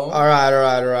one, bro. All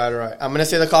right. I'm going to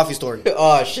say the coffee story.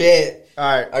 Oh, shit. All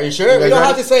right. Are you sure? We don't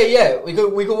have to say it yet. We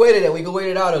could wait it. We could wait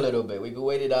it out a little bit.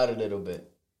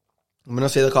 I'm going to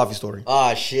say the coffee story.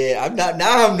 Oh, shit.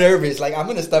 Now I'm nervous. Like, I'm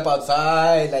going to step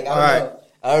outside. Like, I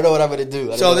don't know what I'm going to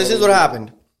do. So this is what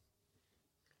happened.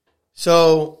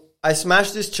 So I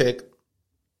smashed this chick,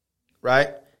 right?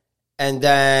 And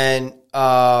then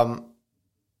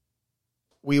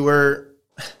we were...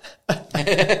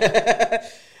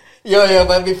 Yo,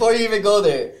 but before you even go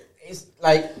there, it's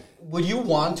like, would you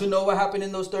want to know what happened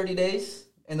in those 30 days?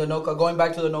 In the going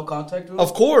back to the no contact rule?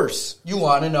 Of course. You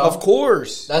want to know? Of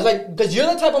course. That's like, because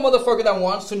you're the type of motherfucker that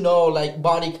wants to know, like,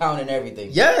 body count and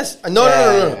everything. Yes. No.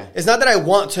 It's not that I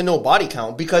want to know body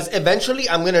count, because eventually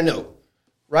I'm going to know.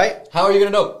 Right? How are you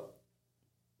going to know?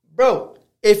 Bro,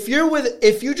 if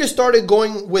you just started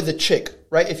going with a chick,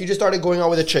 right? If you just started going on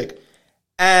with a chick,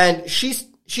 and she's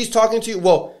talking to you,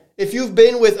 well, if you've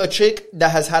been with a chick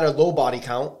that has had a low body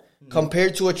count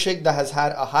compared to a chick that has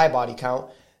had a high body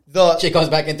count, the chick comes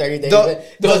back in 30 days.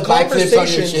 The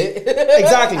conversations,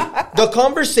 exactly. The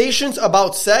conversations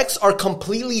about sex are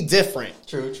completely different.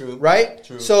 True. Right?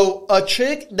 True. So a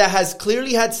chick that has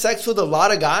clearly had sex with a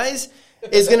lot of guys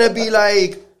is going to be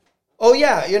like, oh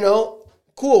yeah,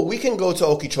 cool, we can go to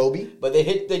Okeechobee. But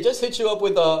they just hit you up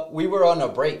with we were on a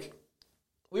break.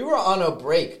 We were on a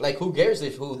break. Like, who cares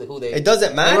if who they... It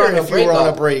doesn't matter if you were on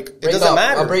a break. It doesn't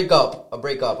matter. A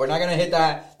breakup. We're not going to hit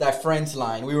that friends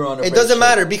line. We were on a break. It doesn't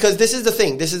matter, because this is the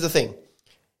thing.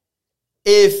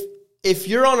 If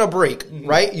you're on a break,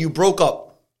 right, you broke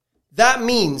up. That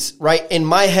means, right, in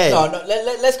my head... No,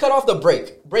 let's cut off the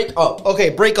break. Break up.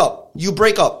 Okay, break up. You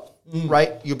break up,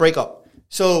 right? You break up.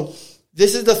 So,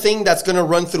 this is the thing that's going to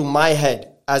run through my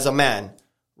head as a man,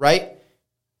 right?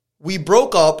 We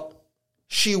broke up.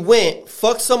 She went,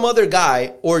 fucked some other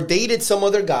guy or dated some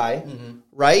other guy,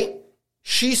 right?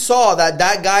 She saw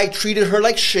that guy treated her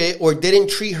like shit or didn't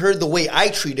treat her the way I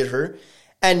treated her.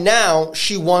 And now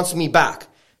she wants me back.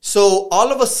 So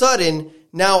all of a sudden,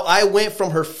 now I went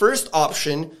from her first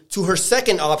option to her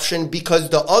second option because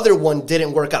the other one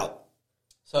didn't work out.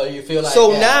 So you feel like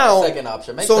now, second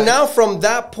option. Makes sense. now from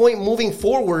that point moving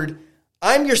forward,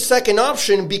 I'm your second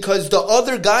option because the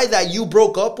other guy that you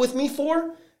broke up with me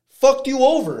for fucked you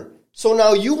over. So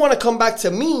now you want to come back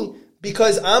to me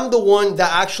because I'm the one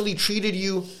that actually treated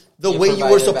you the way you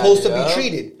were supposed to be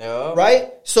treated.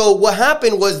 Right? So what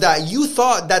happened was that you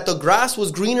thought that the grass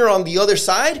was greener on the other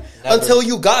side until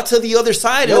you got to the other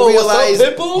side and realized,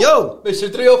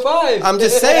 Mr. 305. I'm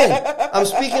just saying. I'm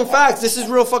speaking facts. This is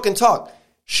real fucking talk.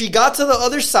 She got to the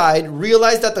other side,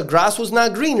 realized that the grass was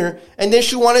not greener, and then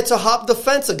she wanted to hop the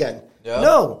fence again.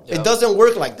 No, it doesn't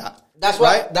work like that. That's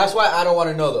why I don't want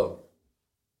to know, though.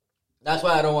 That's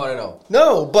why I don't want to know.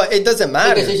 No, but it doesn't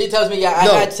matter. Because if she tells me, I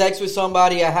had sex with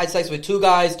somebody, I had sex with 2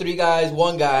 guys, 3 guys,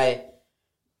 1 guy,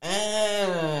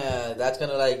 that's going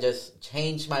to like just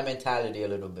change my mentality a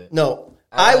little bit. No,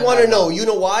 I want to know. You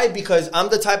know why? Because I'm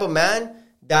the type of man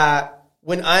that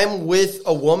when I'm with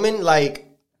a woman, like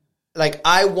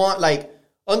I want,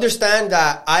 understand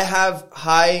that I have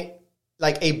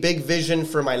a big vision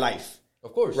for my life.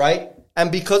 Of course. Right?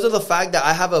 And because of the fact that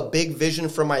I have a big vision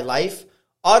for my life,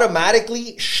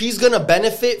 automatically, she's going to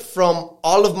benefit from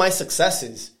all of my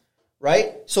successes,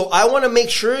 right? So I want to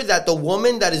make sure that the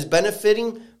woman that is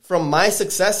benefiting from my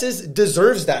successes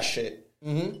deserves that shit.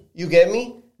 Mm-hmm. You get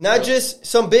me? Not just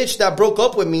some bitch that broke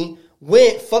up with me,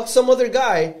 went, fucked some other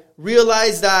guy,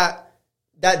 realized that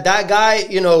guy,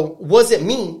 wasn't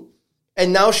me,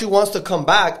 and now she wants to come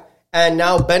back and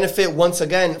now benefit once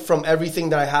again from everything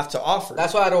that I have to offer.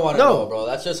 That's why I don't want to know, bro.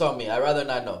 That's just on me. I'd rather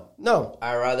not know. No.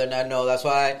 I'd rather not know. That's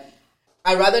why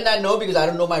I'd rather not know because I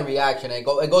don't know my reaction. It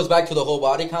goes back to the whole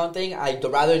body count thing. I'd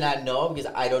rather not know because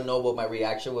I don't know what my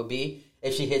reaction would be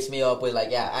if she hits me up with I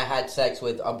had sex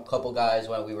with a couple guys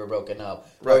when we were broken up.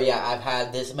 Right. Or I've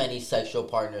had this many sexual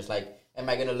partners. Am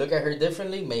I going to look at her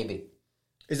differently? Maybe.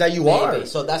 Is that you are.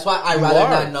 So that's why I'd rather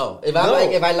not know. If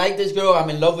I like this girl, I'm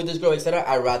in love with this girl, etc.,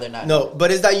 I'd rather not know. No, but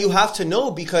is that you have to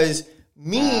know because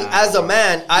me as a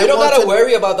man, I don't gotta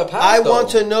worry about the past. I want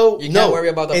to know. You can't worry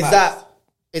about the past.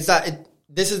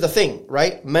 This is the thing,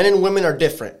 right? Men and women are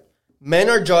different. Men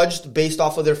are judged based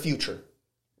off of their future,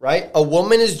 right? A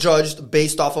woman is judged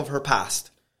based off of her past,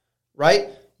 right?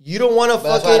 You don't want to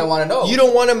fucking. That's why I don't want to know. You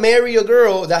don't want to marry a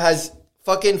girl that has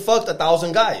fucking fucked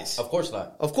 1,000 guys. Of course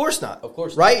not. Of course not. Of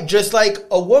course not. Right? Just like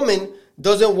a woman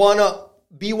doesn't want to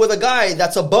be with a guy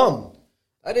that's a bum.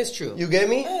 That is true. You get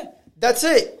me? That's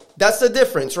it. That's the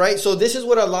difference, right? So this is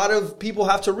what a lot of people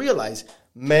have to realize.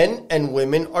 Men and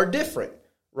women are different,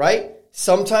 right?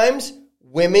 Sometimes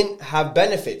women have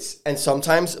benefits and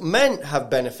sometimes men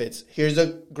have benefits. Here's a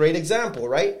great example,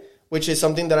 right? Which is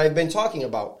something that I've been talking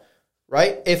about,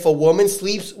 right? If a woman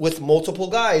sleeps with multiple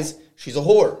guys, she's a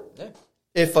whore. Yeah.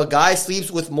 If a guy sleeps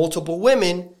with multiple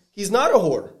women, he's not a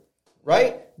whore,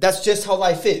 right? That's just how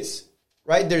life is,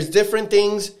 right? There's different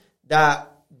things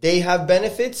that they have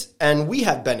benefits and we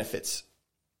have benefits.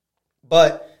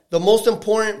 But the most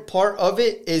important part of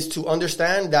it is to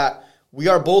understand that we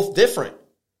are both different,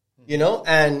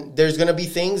 and there's going to be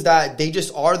things that they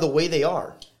just are the way they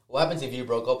are. What happens if you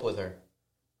broke up with her?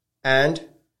 And?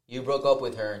 You broke up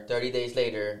with her. 30 days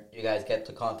later, you guys get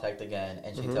to contact again,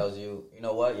 and she tells you, you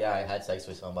know what? Yeah, I had sex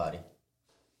with somebody.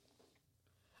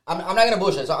 I'm not going to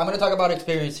bullshit, so I'm going to talk about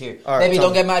experience here. Right, Baby,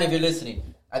 don't get mad if you're listening.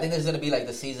 I think this is going to be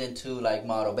the season 2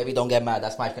 motto. Baby, don't get mad.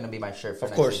 That's going to be my shirt for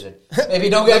next season. Baby,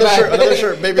 don't get mad. Another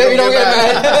shirt. Baby, don't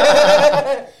get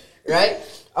mad. Right?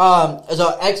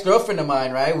 So ex-girlfriend of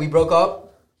mine, right? We broke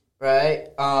up, right?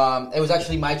 It was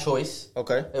actually my choice.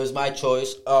 Okay. It was my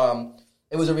choice.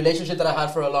 It was a relationship that I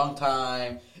had for a long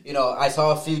time. I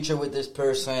saw a future with this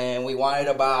person. We wanted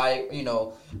to buy,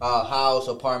 a house,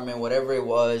 apartment, whatever it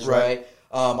was, right?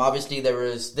 Obviously, there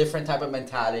was different type of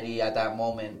mentality at that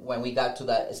moment when we got to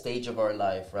that stage of our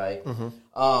life, right?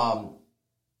 Mm-hmm.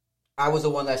 I was the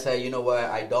one that said, you know what,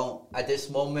 at this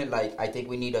moment, I think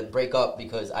we need to break up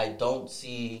because I don't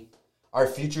see our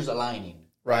futures aligning.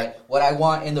 Right. What I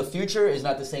want in the future is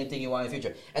not the same thing you want in the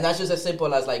future. And that's just as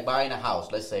simple as buying a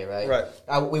house, let's say, right?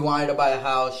 Right. We wanted to buy a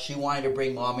house. She wanted to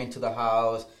bring mom into the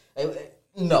house.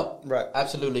 No. Right.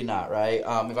 Absolutely not, right? If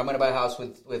I'm going to buy a house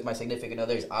with my significant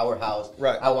other, it's our house.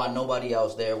 Right. I want nobody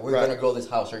else there. We're going to grow this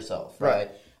house ourselves,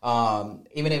 right?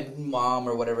 Even if mom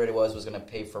or whatever it was going to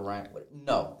pay for rent.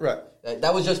 No. Right.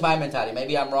 That was just my mentality.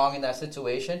 Maybe I'm wrong in that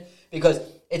situation because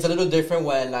it's a little different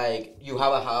when, you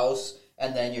have a house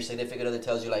and then your significant other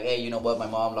tells you, hey, you know what? My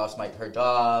mom lost her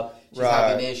job. She's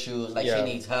having issues. She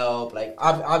needs help.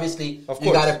 Obviously,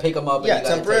 you got to pick them up and you got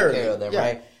to take care of them,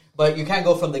 right? But you can't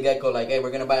go from the get-go like, hey, we're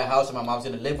going to buy a house and my mom's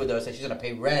going to live with us and she's going to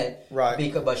pay rent.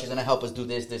 Right. But she's going to help us do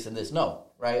this, this, and this. No,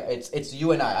 right? It's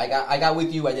you and I. I got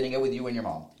with you. I didn't get with you and your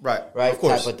mom. Right. Right? Of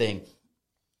course. Type of thing.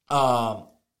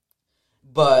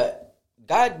 But,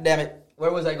 God damn it.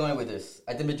 Where was I going with this?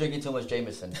 I've been drinking too much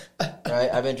Jameson. Right?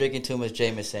 I've been drinking too much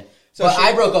Jameson. So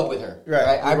I broke up with her.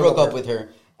 Right? I broke up with her.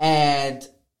 And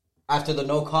after the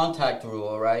no contact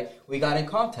rule, right, we got in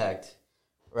contact.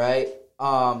 Right?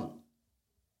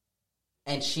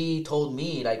 And she told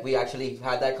me, like, we actually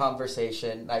had that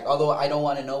conversation. Like, although I don't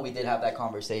want to know, we did have that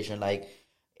conversation. Like,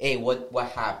 hey, what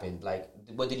happened? Like,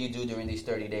 what did you do during these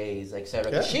 30 days,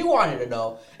 etc. Yeah. She wanted to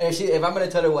know. And if I'm going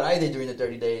to tell her what I did during the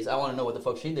 30 days, I want to know what the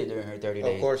fuck she did during her 30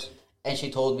 days. Of course. And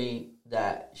she told me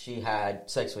that she had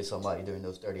sex with somebody during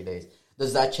those 30 days.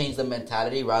 Does that change the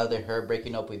mentality? Rather than her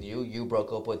breaking up with you, you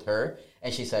broke up with her,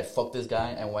 and she said, fuck this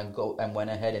guy, and went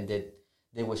ahead and did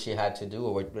what she had to do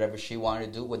or whatever she wanted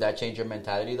to do. Would that change your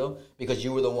mentality, though? Because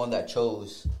you were the one that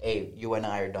chose, hey, you and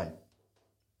I are done.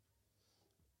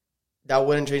 That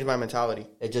wouldn't change my mentality.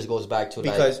 It just goes back to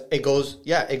because it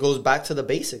goes back to the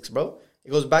basics, bro. It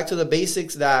goes back to the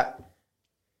basics that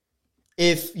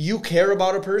if you care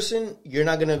about a person, you're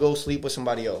not gonna go sleep with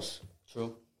somebody else.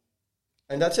 True.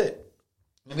 And that's it.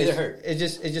 Maybe they're hurt. It's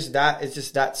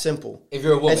just that simple. If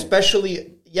you're a woman,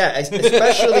 especially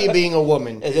being a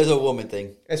woman. It's just a woman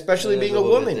thing. Especially being a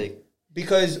woman,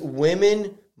 because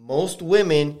most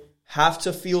women have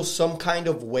to feel some kind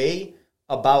of way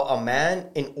about a man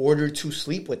in order to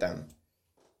sleep with them.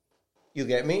 You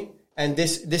get me? And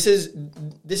this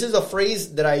is a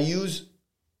phrase that I use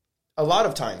a lot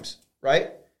of times,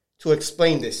 right? To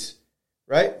explain this,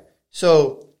 right?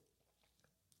 So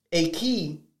a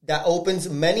key that opens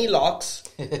many locks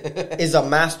is a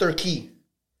master key.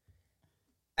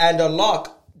 And a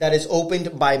lock that is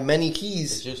opened by many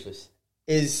keys it's useless.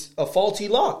 Is a faulty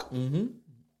lock. Mm-hmm.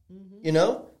 Mm-hmm. You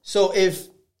know? So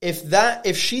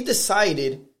if she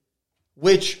decided,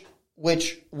 which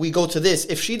we go to this,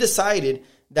 if she decided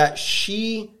that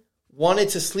she wanted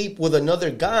to sleep with another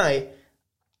guy,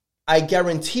 I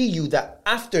guarantee you that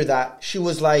after that, she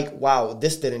was like, wow,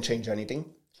 this didn't change anything.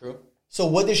 True. So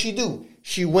what did she do?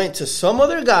 She went to some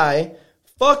other guy,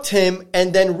 fucked him,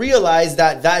 and then realized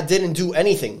that didn't do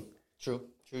anything. True.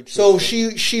 So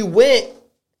she went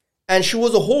and she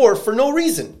was a whore for no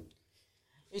reason.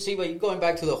 You see, but going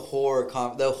back to the whore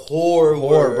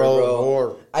word, bro.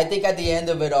 Whore. I think at the end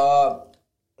of it all,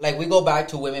 like we go back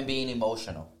to women being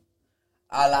emotional.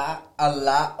 A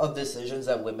lot of decisions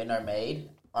that women are made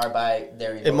are by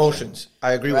their emotions.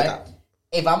 I agree with that.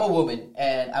 If I'm a woman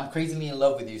and I'm crazily in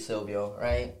love with you, Silvio,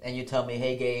 right? And you tell me,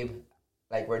 hey, Gabe,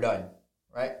 like we're done,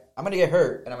 right? I'm going to get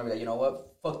hurt and I'm going to be like, you know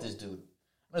what? Fuck this dude.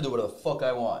 I'm going to do whatever the fuck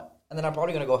I want. And then I'm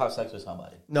probably going to go have sex with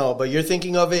somebody. No, but you're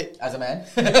thinking of it... As a man?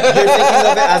 You're thinking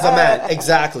of it as a man.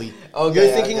 Exactly. Okay,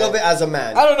 you're thinking of it as a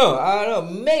man. I don't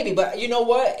know. Maybe. But you know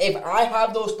what? If I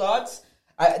have those thoughts...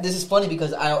 this is funny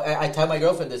because I tell my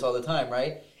girlfriend this all the time,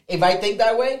 right? If I think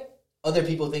that way, other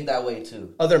people think that way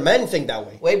too. Other men think that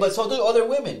way. Wait, but so do other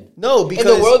women. No, because...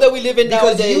 In the world that we live in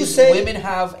nowadays, women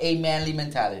have a manly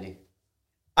mentality.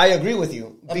 I agree with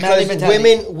you because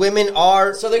women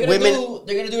are so they're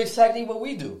gonna do exactly what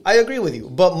we do. I agree with you,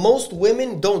 but most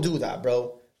women don't do that,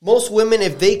 bro. Most women,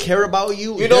 if they care about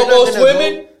you, most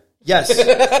women. Yes.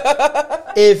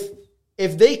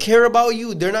 if they care about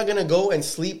you, they're not gonna go and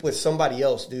sleep with somebody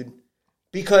else, dude.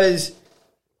 Because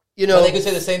but they could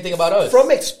say the same thing about us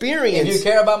from experience. If you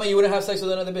care about me, you wouldn't have sex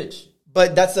with another bitch.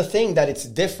 But that's the thing, that it's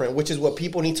different, which is what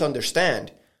people need to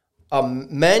understand.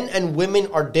 Men and women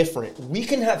are different. We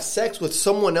can have sex with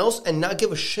someone else and not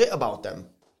give a shit about them.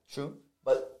 True.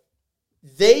 But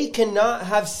they cannot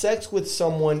have sex with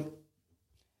someone.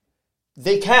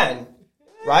 They can,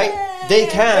 right? They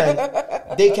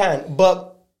can.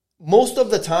 But most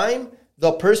of the time,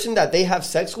 the person that they have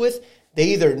sex with,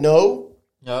 they either know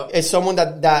it's someone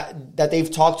that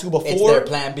they've talked to before. It's their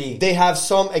plan B. They have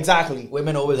some, exactly.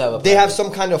 Women always have a plan They have B.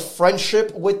 some kind of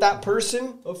friendship with that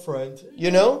person. A friend.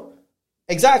 You know?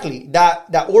 Exactly.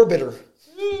 That orbiter.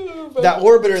 That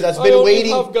orbiter that's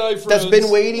been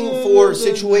waiting for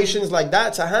situations like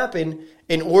that to happen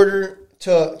in order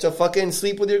to fucking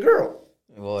sleep with your girl.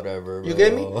 Whatever, bro. You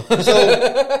get me? So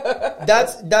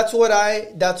that's where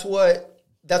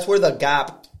the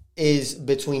gap is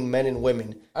between men and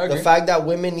women. The fact that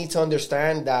women need to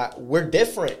understand that we're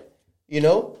different.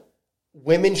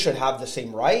 Women should have the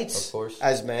same rights, of course,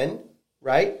 as men,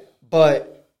 right?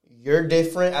 But you're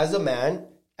different as a man,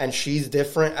 and she's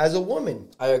different as a woman.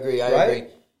 I agree. Agree.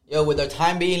 Yo, with the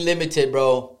time being limited,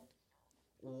 bro,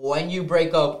 when you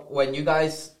break up, when you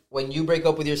guys when you break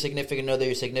up with your significant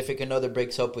other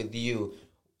breaks up with you,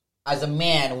 as a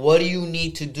man, what do you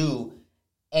need to do?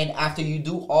 And after you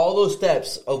do all those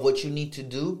steps of what you need to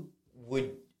do,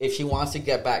 if she wants to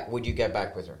get back, would you get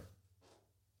back with her?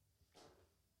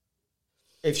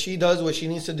 If she does what she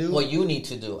needs to do, what you need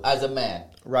to do as a man,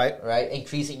 right,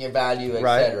 increasing your value,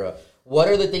 etc. Right. What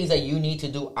are the things that you need to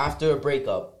do after a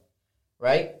breakup,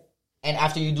 right? And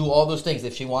after you do all those things,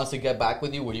 if she wants to get back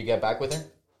with you, would you get back with her?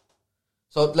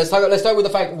 So let's start with the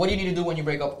fact: what do you need to do when you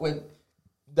break up with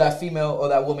that female or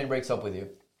that woman breaks up with you?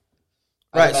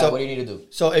 Right. Man, so what do you need to do?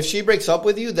 So if she breaks up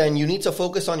with you, then you need to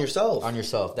focus on yourself.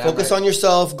 Focus on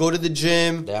yourself. Go to the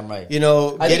gym. Damn right.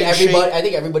 I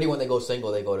think everybody when they go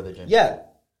single, they go to the gym. Yeah.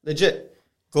 Legit.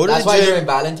 Go to the gym. That's why during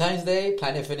Valentine's Day,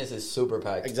 Planet Fitness is super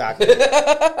packed. Exactly.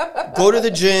 Go to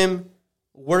the gym,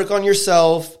 work on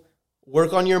yourself,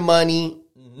 work on your money,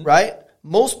 right?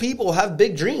 Most people have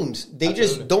big dreams. They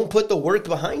just don't put the work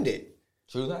behind it.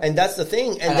 True that. And that's the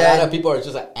thing. And a lot of people are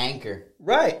just an anchor.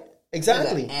 Right.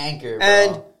 Exactly. An anchor,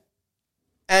 bro.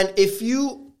 And if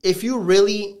you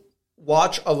really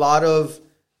watch a lot of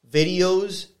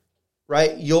videos,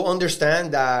 right, you'll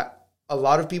understand that a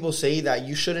lot of people say that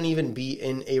you shouldn't even be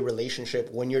in a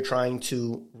relationship when you're trying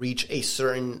to reach a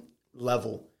certain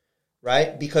level,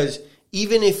 right? Because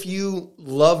even if you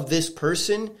love this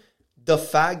person, the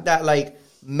fact that like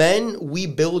men, we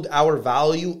build our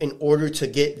value in order to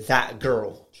get that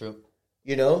girl. True.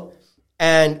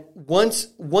 And once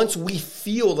we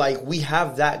feel like we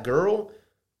have that girl,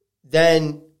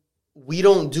 then we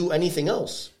don't do anything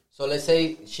else. So let's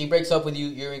say she breaks up with you,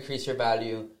 you increase your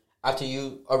value. After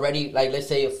you already, like, let's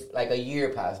say if like a year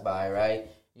passed by, right?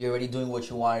 You're already doing what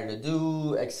you wanted to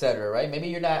do, etc., right? Maybe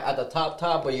you're not at the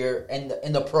top, but you're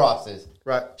in the process.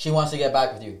 Right. She wants to get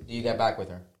back with you. Do you get back with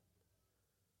her?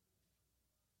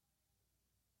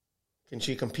 Can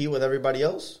she compete with everybody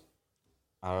else?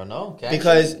 I don't know.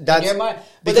 Because that's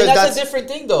a different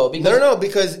thing, though.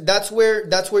 Because that's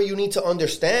where you need to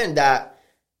understand that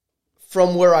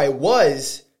from where I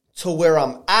was to where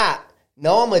I'm at,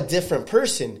 now I'm a different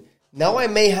person. Now I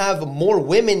may have more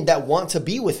women that want to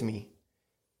be with me.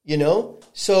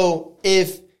 So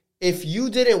if you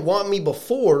didn't want me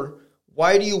before,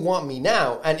 why do you want me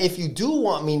now? And if you do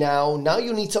want me now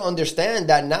you need to understand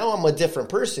that now I'm a different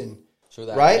person. True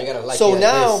that. Right? So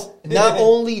now, not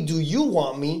only do you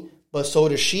want me, but so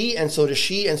does she, and so does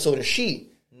she, and so does she.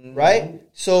 Mm-hmm. Right?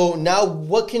 So now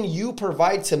what can you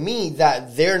provide to me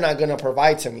that they're not going to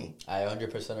provide to me? I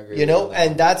 100% agree.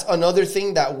 And that's another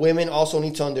thing that women also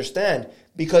need to understand.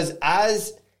 Because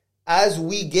as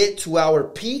we get to our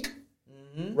peak,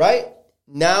 right?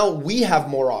 Now we have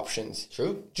more options.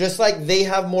 True. Just like they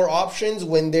have more options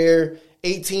when they're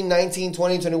 18, 19,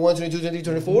 20, 21, 22, 23,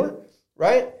 24,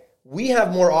 right? We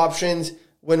have more options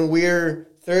when we're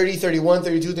 30, 31,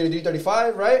 32, 33,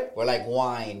 35, right? We're like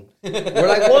wine. We're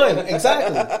like wine,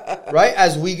 exactly. Right?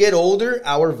 As we get older,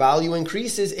 our value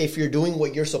increases if you're doing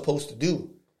what you're supposed to do.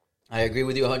 I agree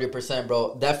with you 100%,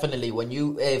 bro. Definitely.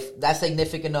 If that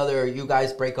significant other, you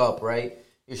guys break up, right?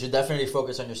 You should definitely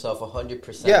focus on yourself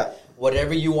 100%. Yeah.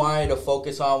 Whatever you wanted to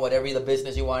focus on, whatever the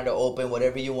business you wanted to open,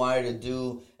 whatever you wanted to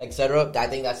do, etc. I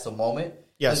think that's the moment.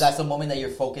 Yes. Because that's the moment that you're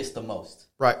focused the most.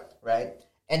 Right. Right?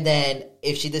 And then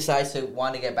if she decides to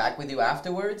want to get back with you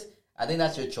afterwards, I think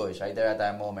that's your choice right there at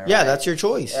that moment. Yeah, right? that's your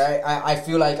choice. I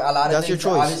feel like a lot of that's things,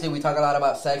 your choice. Obviously, we talk a lot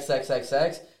about sex,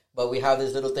 but we have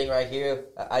this little thing right here,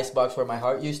 an icebox where my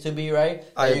heart used to be, right?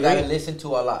 You got to listen to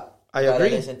a lot. I agree.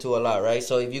 Listen to a lot, right?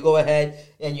 So if you go ahead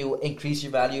and you increase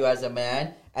your value as a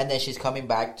man, and then she's coming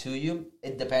back to you,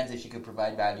 it depends if she could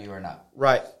provide value or not.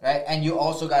 Right. Right? And you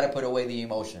also got to put away the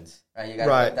emotions, right? You got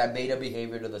to put that beta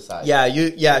behavior to the side.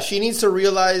 Yeah, she needs to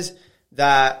realize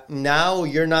that now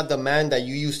you're not the man that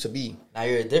you used to be. Now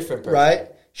you're a different person.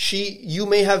 Right? You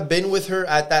may have been with her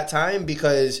at that time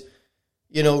because,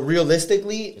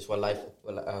 realistically... It's where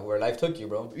life took you,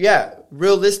 bro. Yeah.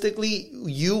 Realistically,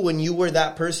 when you were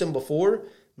that person before,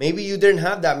 maybe you didn't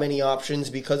have that many options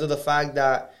because of the fact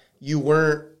that you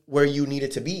weren't where you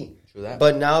needed to be. True that.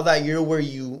 But now that you're where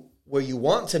you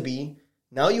want to be,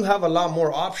 now you have a lot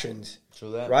more options.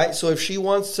 True that. Right? So if she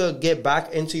wants to get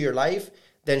back into your life,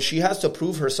 then she has to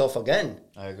prove herself again.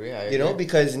 I agree.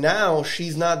 Because now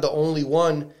she's not the only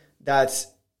one that's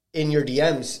in your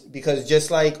DMs. Because just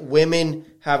like women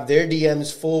have their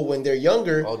DMs full when they're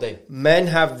younger, all day, men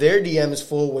have their DMs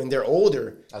full when they're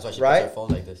older. That's why she puts her phone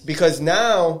like this. Because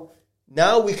now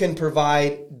we can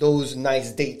provide those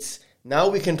nice dates. Now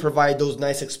we can provide those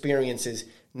nice experiences.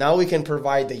 Now we can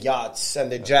provide the yachts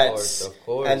and the jets of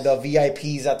course. And the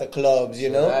VIPs at the clubs,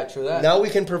 True that. Now we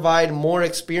can provide more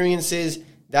experiences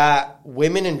that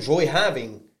women enjoy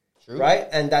having, right?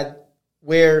 And that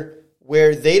where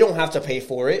they don't have to pay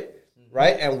for it,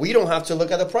 right? And we don't have to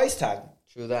look at the price tag.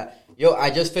 True that. Yo, I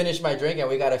just finished my drink and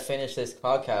we got to finish this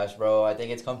podcast, bro. I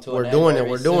think it's come to an end.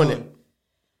 We're doing it.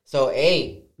 So,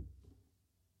 hey,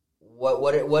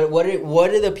 what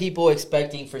are the people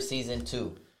expecting for season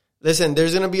 2? Listen,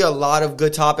 there's going to be a lot of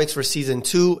good topics for season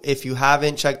 2. If you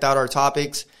haven't checked out our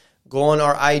topics, go on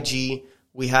our IG.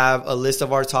 We have a list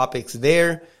of our topics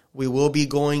there. We will be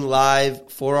going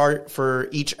live for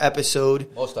each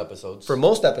episode. Most episodes. For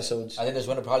most episodes. I think there's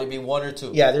going to probably be 1 or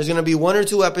 2. Yeah, there's going to be 1 or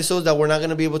 2 episodes that we're not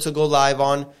going to be able to go live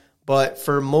on. But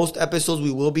for most episodes,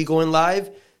 we will be going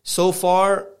live. So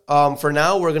far, for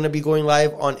now, we're going to be going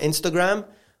live on Instagram.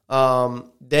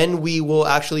 Then we will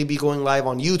actually be going live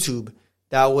on YouTube.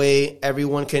 That way,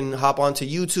 everyone can hop onto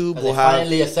YouTube. They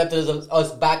finally accepted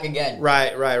us back again.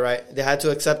 Right. They had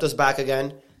to accept us back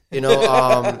again. You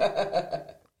know,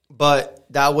 but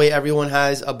that way everyone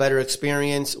has a better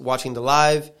experience watching the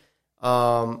live.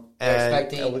 We're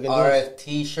expecting RF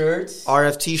t-shirts.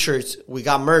 RF t-shirts. We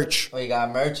got merch. We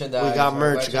got merchandise. We got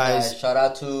merch, guys. Shout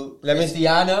out to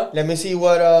Cristiana. Let me see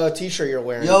what t-shirt you're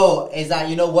wearing. Yo, is that,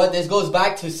 you know what? This goes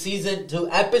back to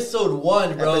episode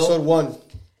 1, bro. Episode 1.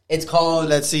 It's called...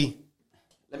 Let's see.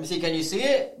 Let me see. Can you see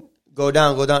it? Go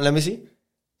down. Let me see.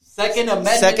 Second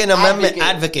Amendment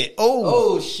Advocate.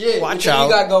 Oh shit! Watch out!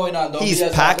 You got going on?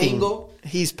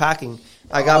 He's packing.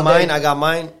 I got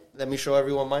mine. Let me show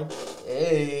everyone mine.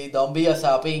 Hey, don't be a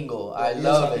sapingo. I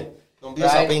love it. Don't be a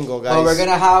sapingo, guys. But we're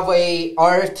gonna have a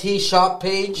RFT shop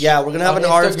page. Yeah, we're gonna have an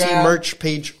RFT merch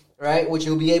page, right? Which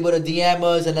you'll be able to DM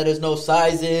us and let us know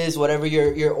sizes, whatever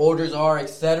your orders are,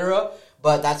 etc.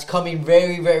 But that's coming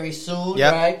very, very soon,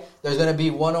 right? There's gonna be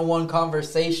one-on-one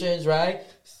conversations, right?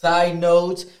 Side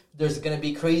notes. There's going to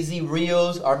be crazy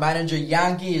reels. Our manager,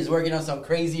 Yankee, is working on some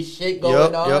crazy shit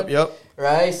going on. Yep.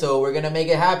 Right? So we're going to make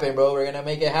it happen, bro. We're going to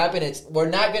make it happen. We're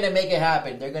not going to make it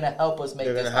happen. They're going to help us make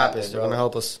this happen, They're going to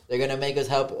help us. They're going to make us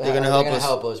help. They're going to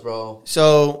help us, bro.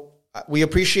 So we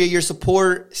appreciate your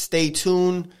support. Stay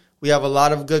tuned. We have a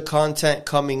lot of good content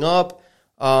coming up.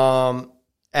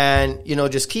 And, you know,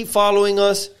 just keep following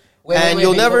us.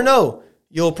 You'll never know.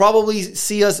 You'll probably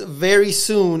see us very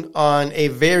soon on a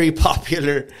very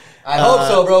popular... I hope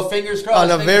so, bro. Fingers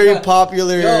crossed. On a very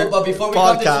popular but before we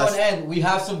podcast. come to an end, we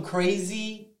have some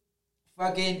crazy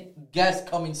fucking guests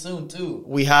coming soon, too.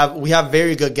 We have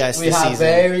very good guests this season.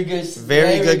 Very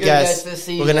good guests this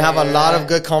season. We're going to have a lot of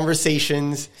good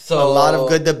conversations, a lot of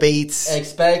good debates.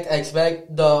 Expect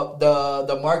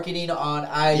the marketing on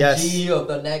IG of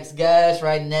the next guest,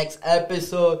 right? Next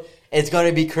episode. It's going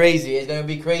to be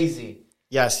crazy.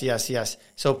 Yes.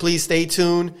 So please stay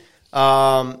tuned.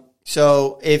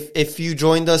 So if you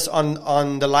joined us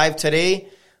on the live today,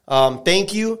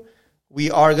 thank you. We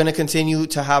are going to continue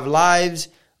to have lives.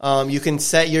 You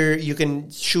can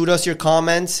shoot us your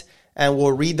comments and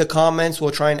we'll read the comments.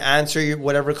 We'll try and answer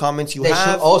whatever comments you have.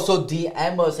 They should also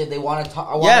DM us if they want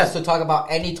us to talk about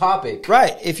any topic.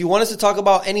 Right. If you want us to talk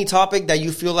about any topic that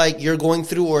you feel like you're going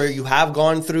through or you have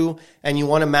gone through and you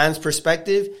want a man's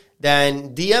perspective,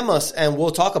 then DM us and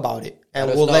we'll talk about it. And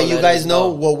we'll let you guys know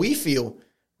what we feel,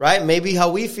 right? Maybe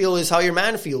how we feel is how your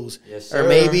man feels. Yes, sir. Or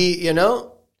maybe, it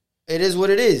is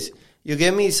what it is. You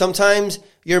get me? Sometimes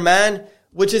your man,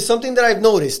 which is something that I've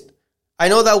noticed. I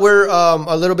know that we're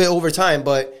a little bit over time,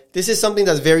 but this is something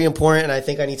that's very important and I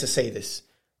think I need to say this,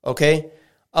 okay?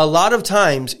 A lot of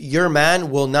times your man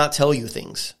will not tell you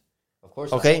things. Of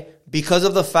course. Okay? Not. Because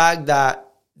of the fact that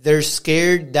they're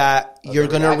scared that you're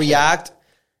going to react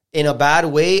in a bad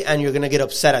way and you're going to get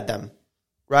upset at them,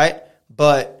 right?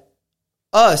 But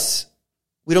us,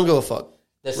 we don't give a fuck.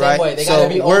 The same way. They got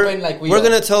to be open like we're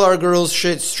going to tell our girls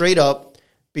shit straight up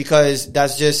because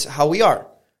that's just how we are,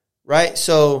 right?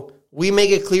 So we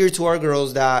make it clear to our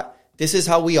girls that this is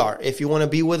how we are. If you want to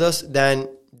be with us, then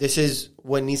this is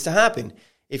what needs to happen.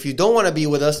 If you don't want to be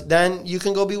with us, then you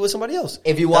can go be with somebody else.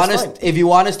 If you want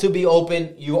us to be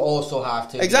open, you also have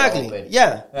to be open.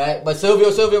 Yeah. Right? But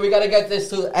Silvio, we got to get this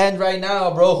to end right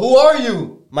now, bro. Who are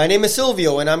you? My name is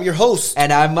Silvio, and I'm your host.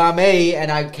 And I'm Mame, and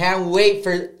I can't wait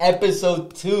for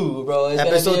episode 2, bro.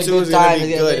 Episode 2 is going to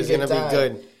be good. It's going to be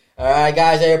good. All right,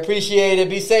 guys. I appreciate it.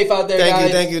 Be safe out there, guys.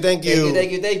 Thank you. Thank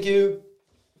you.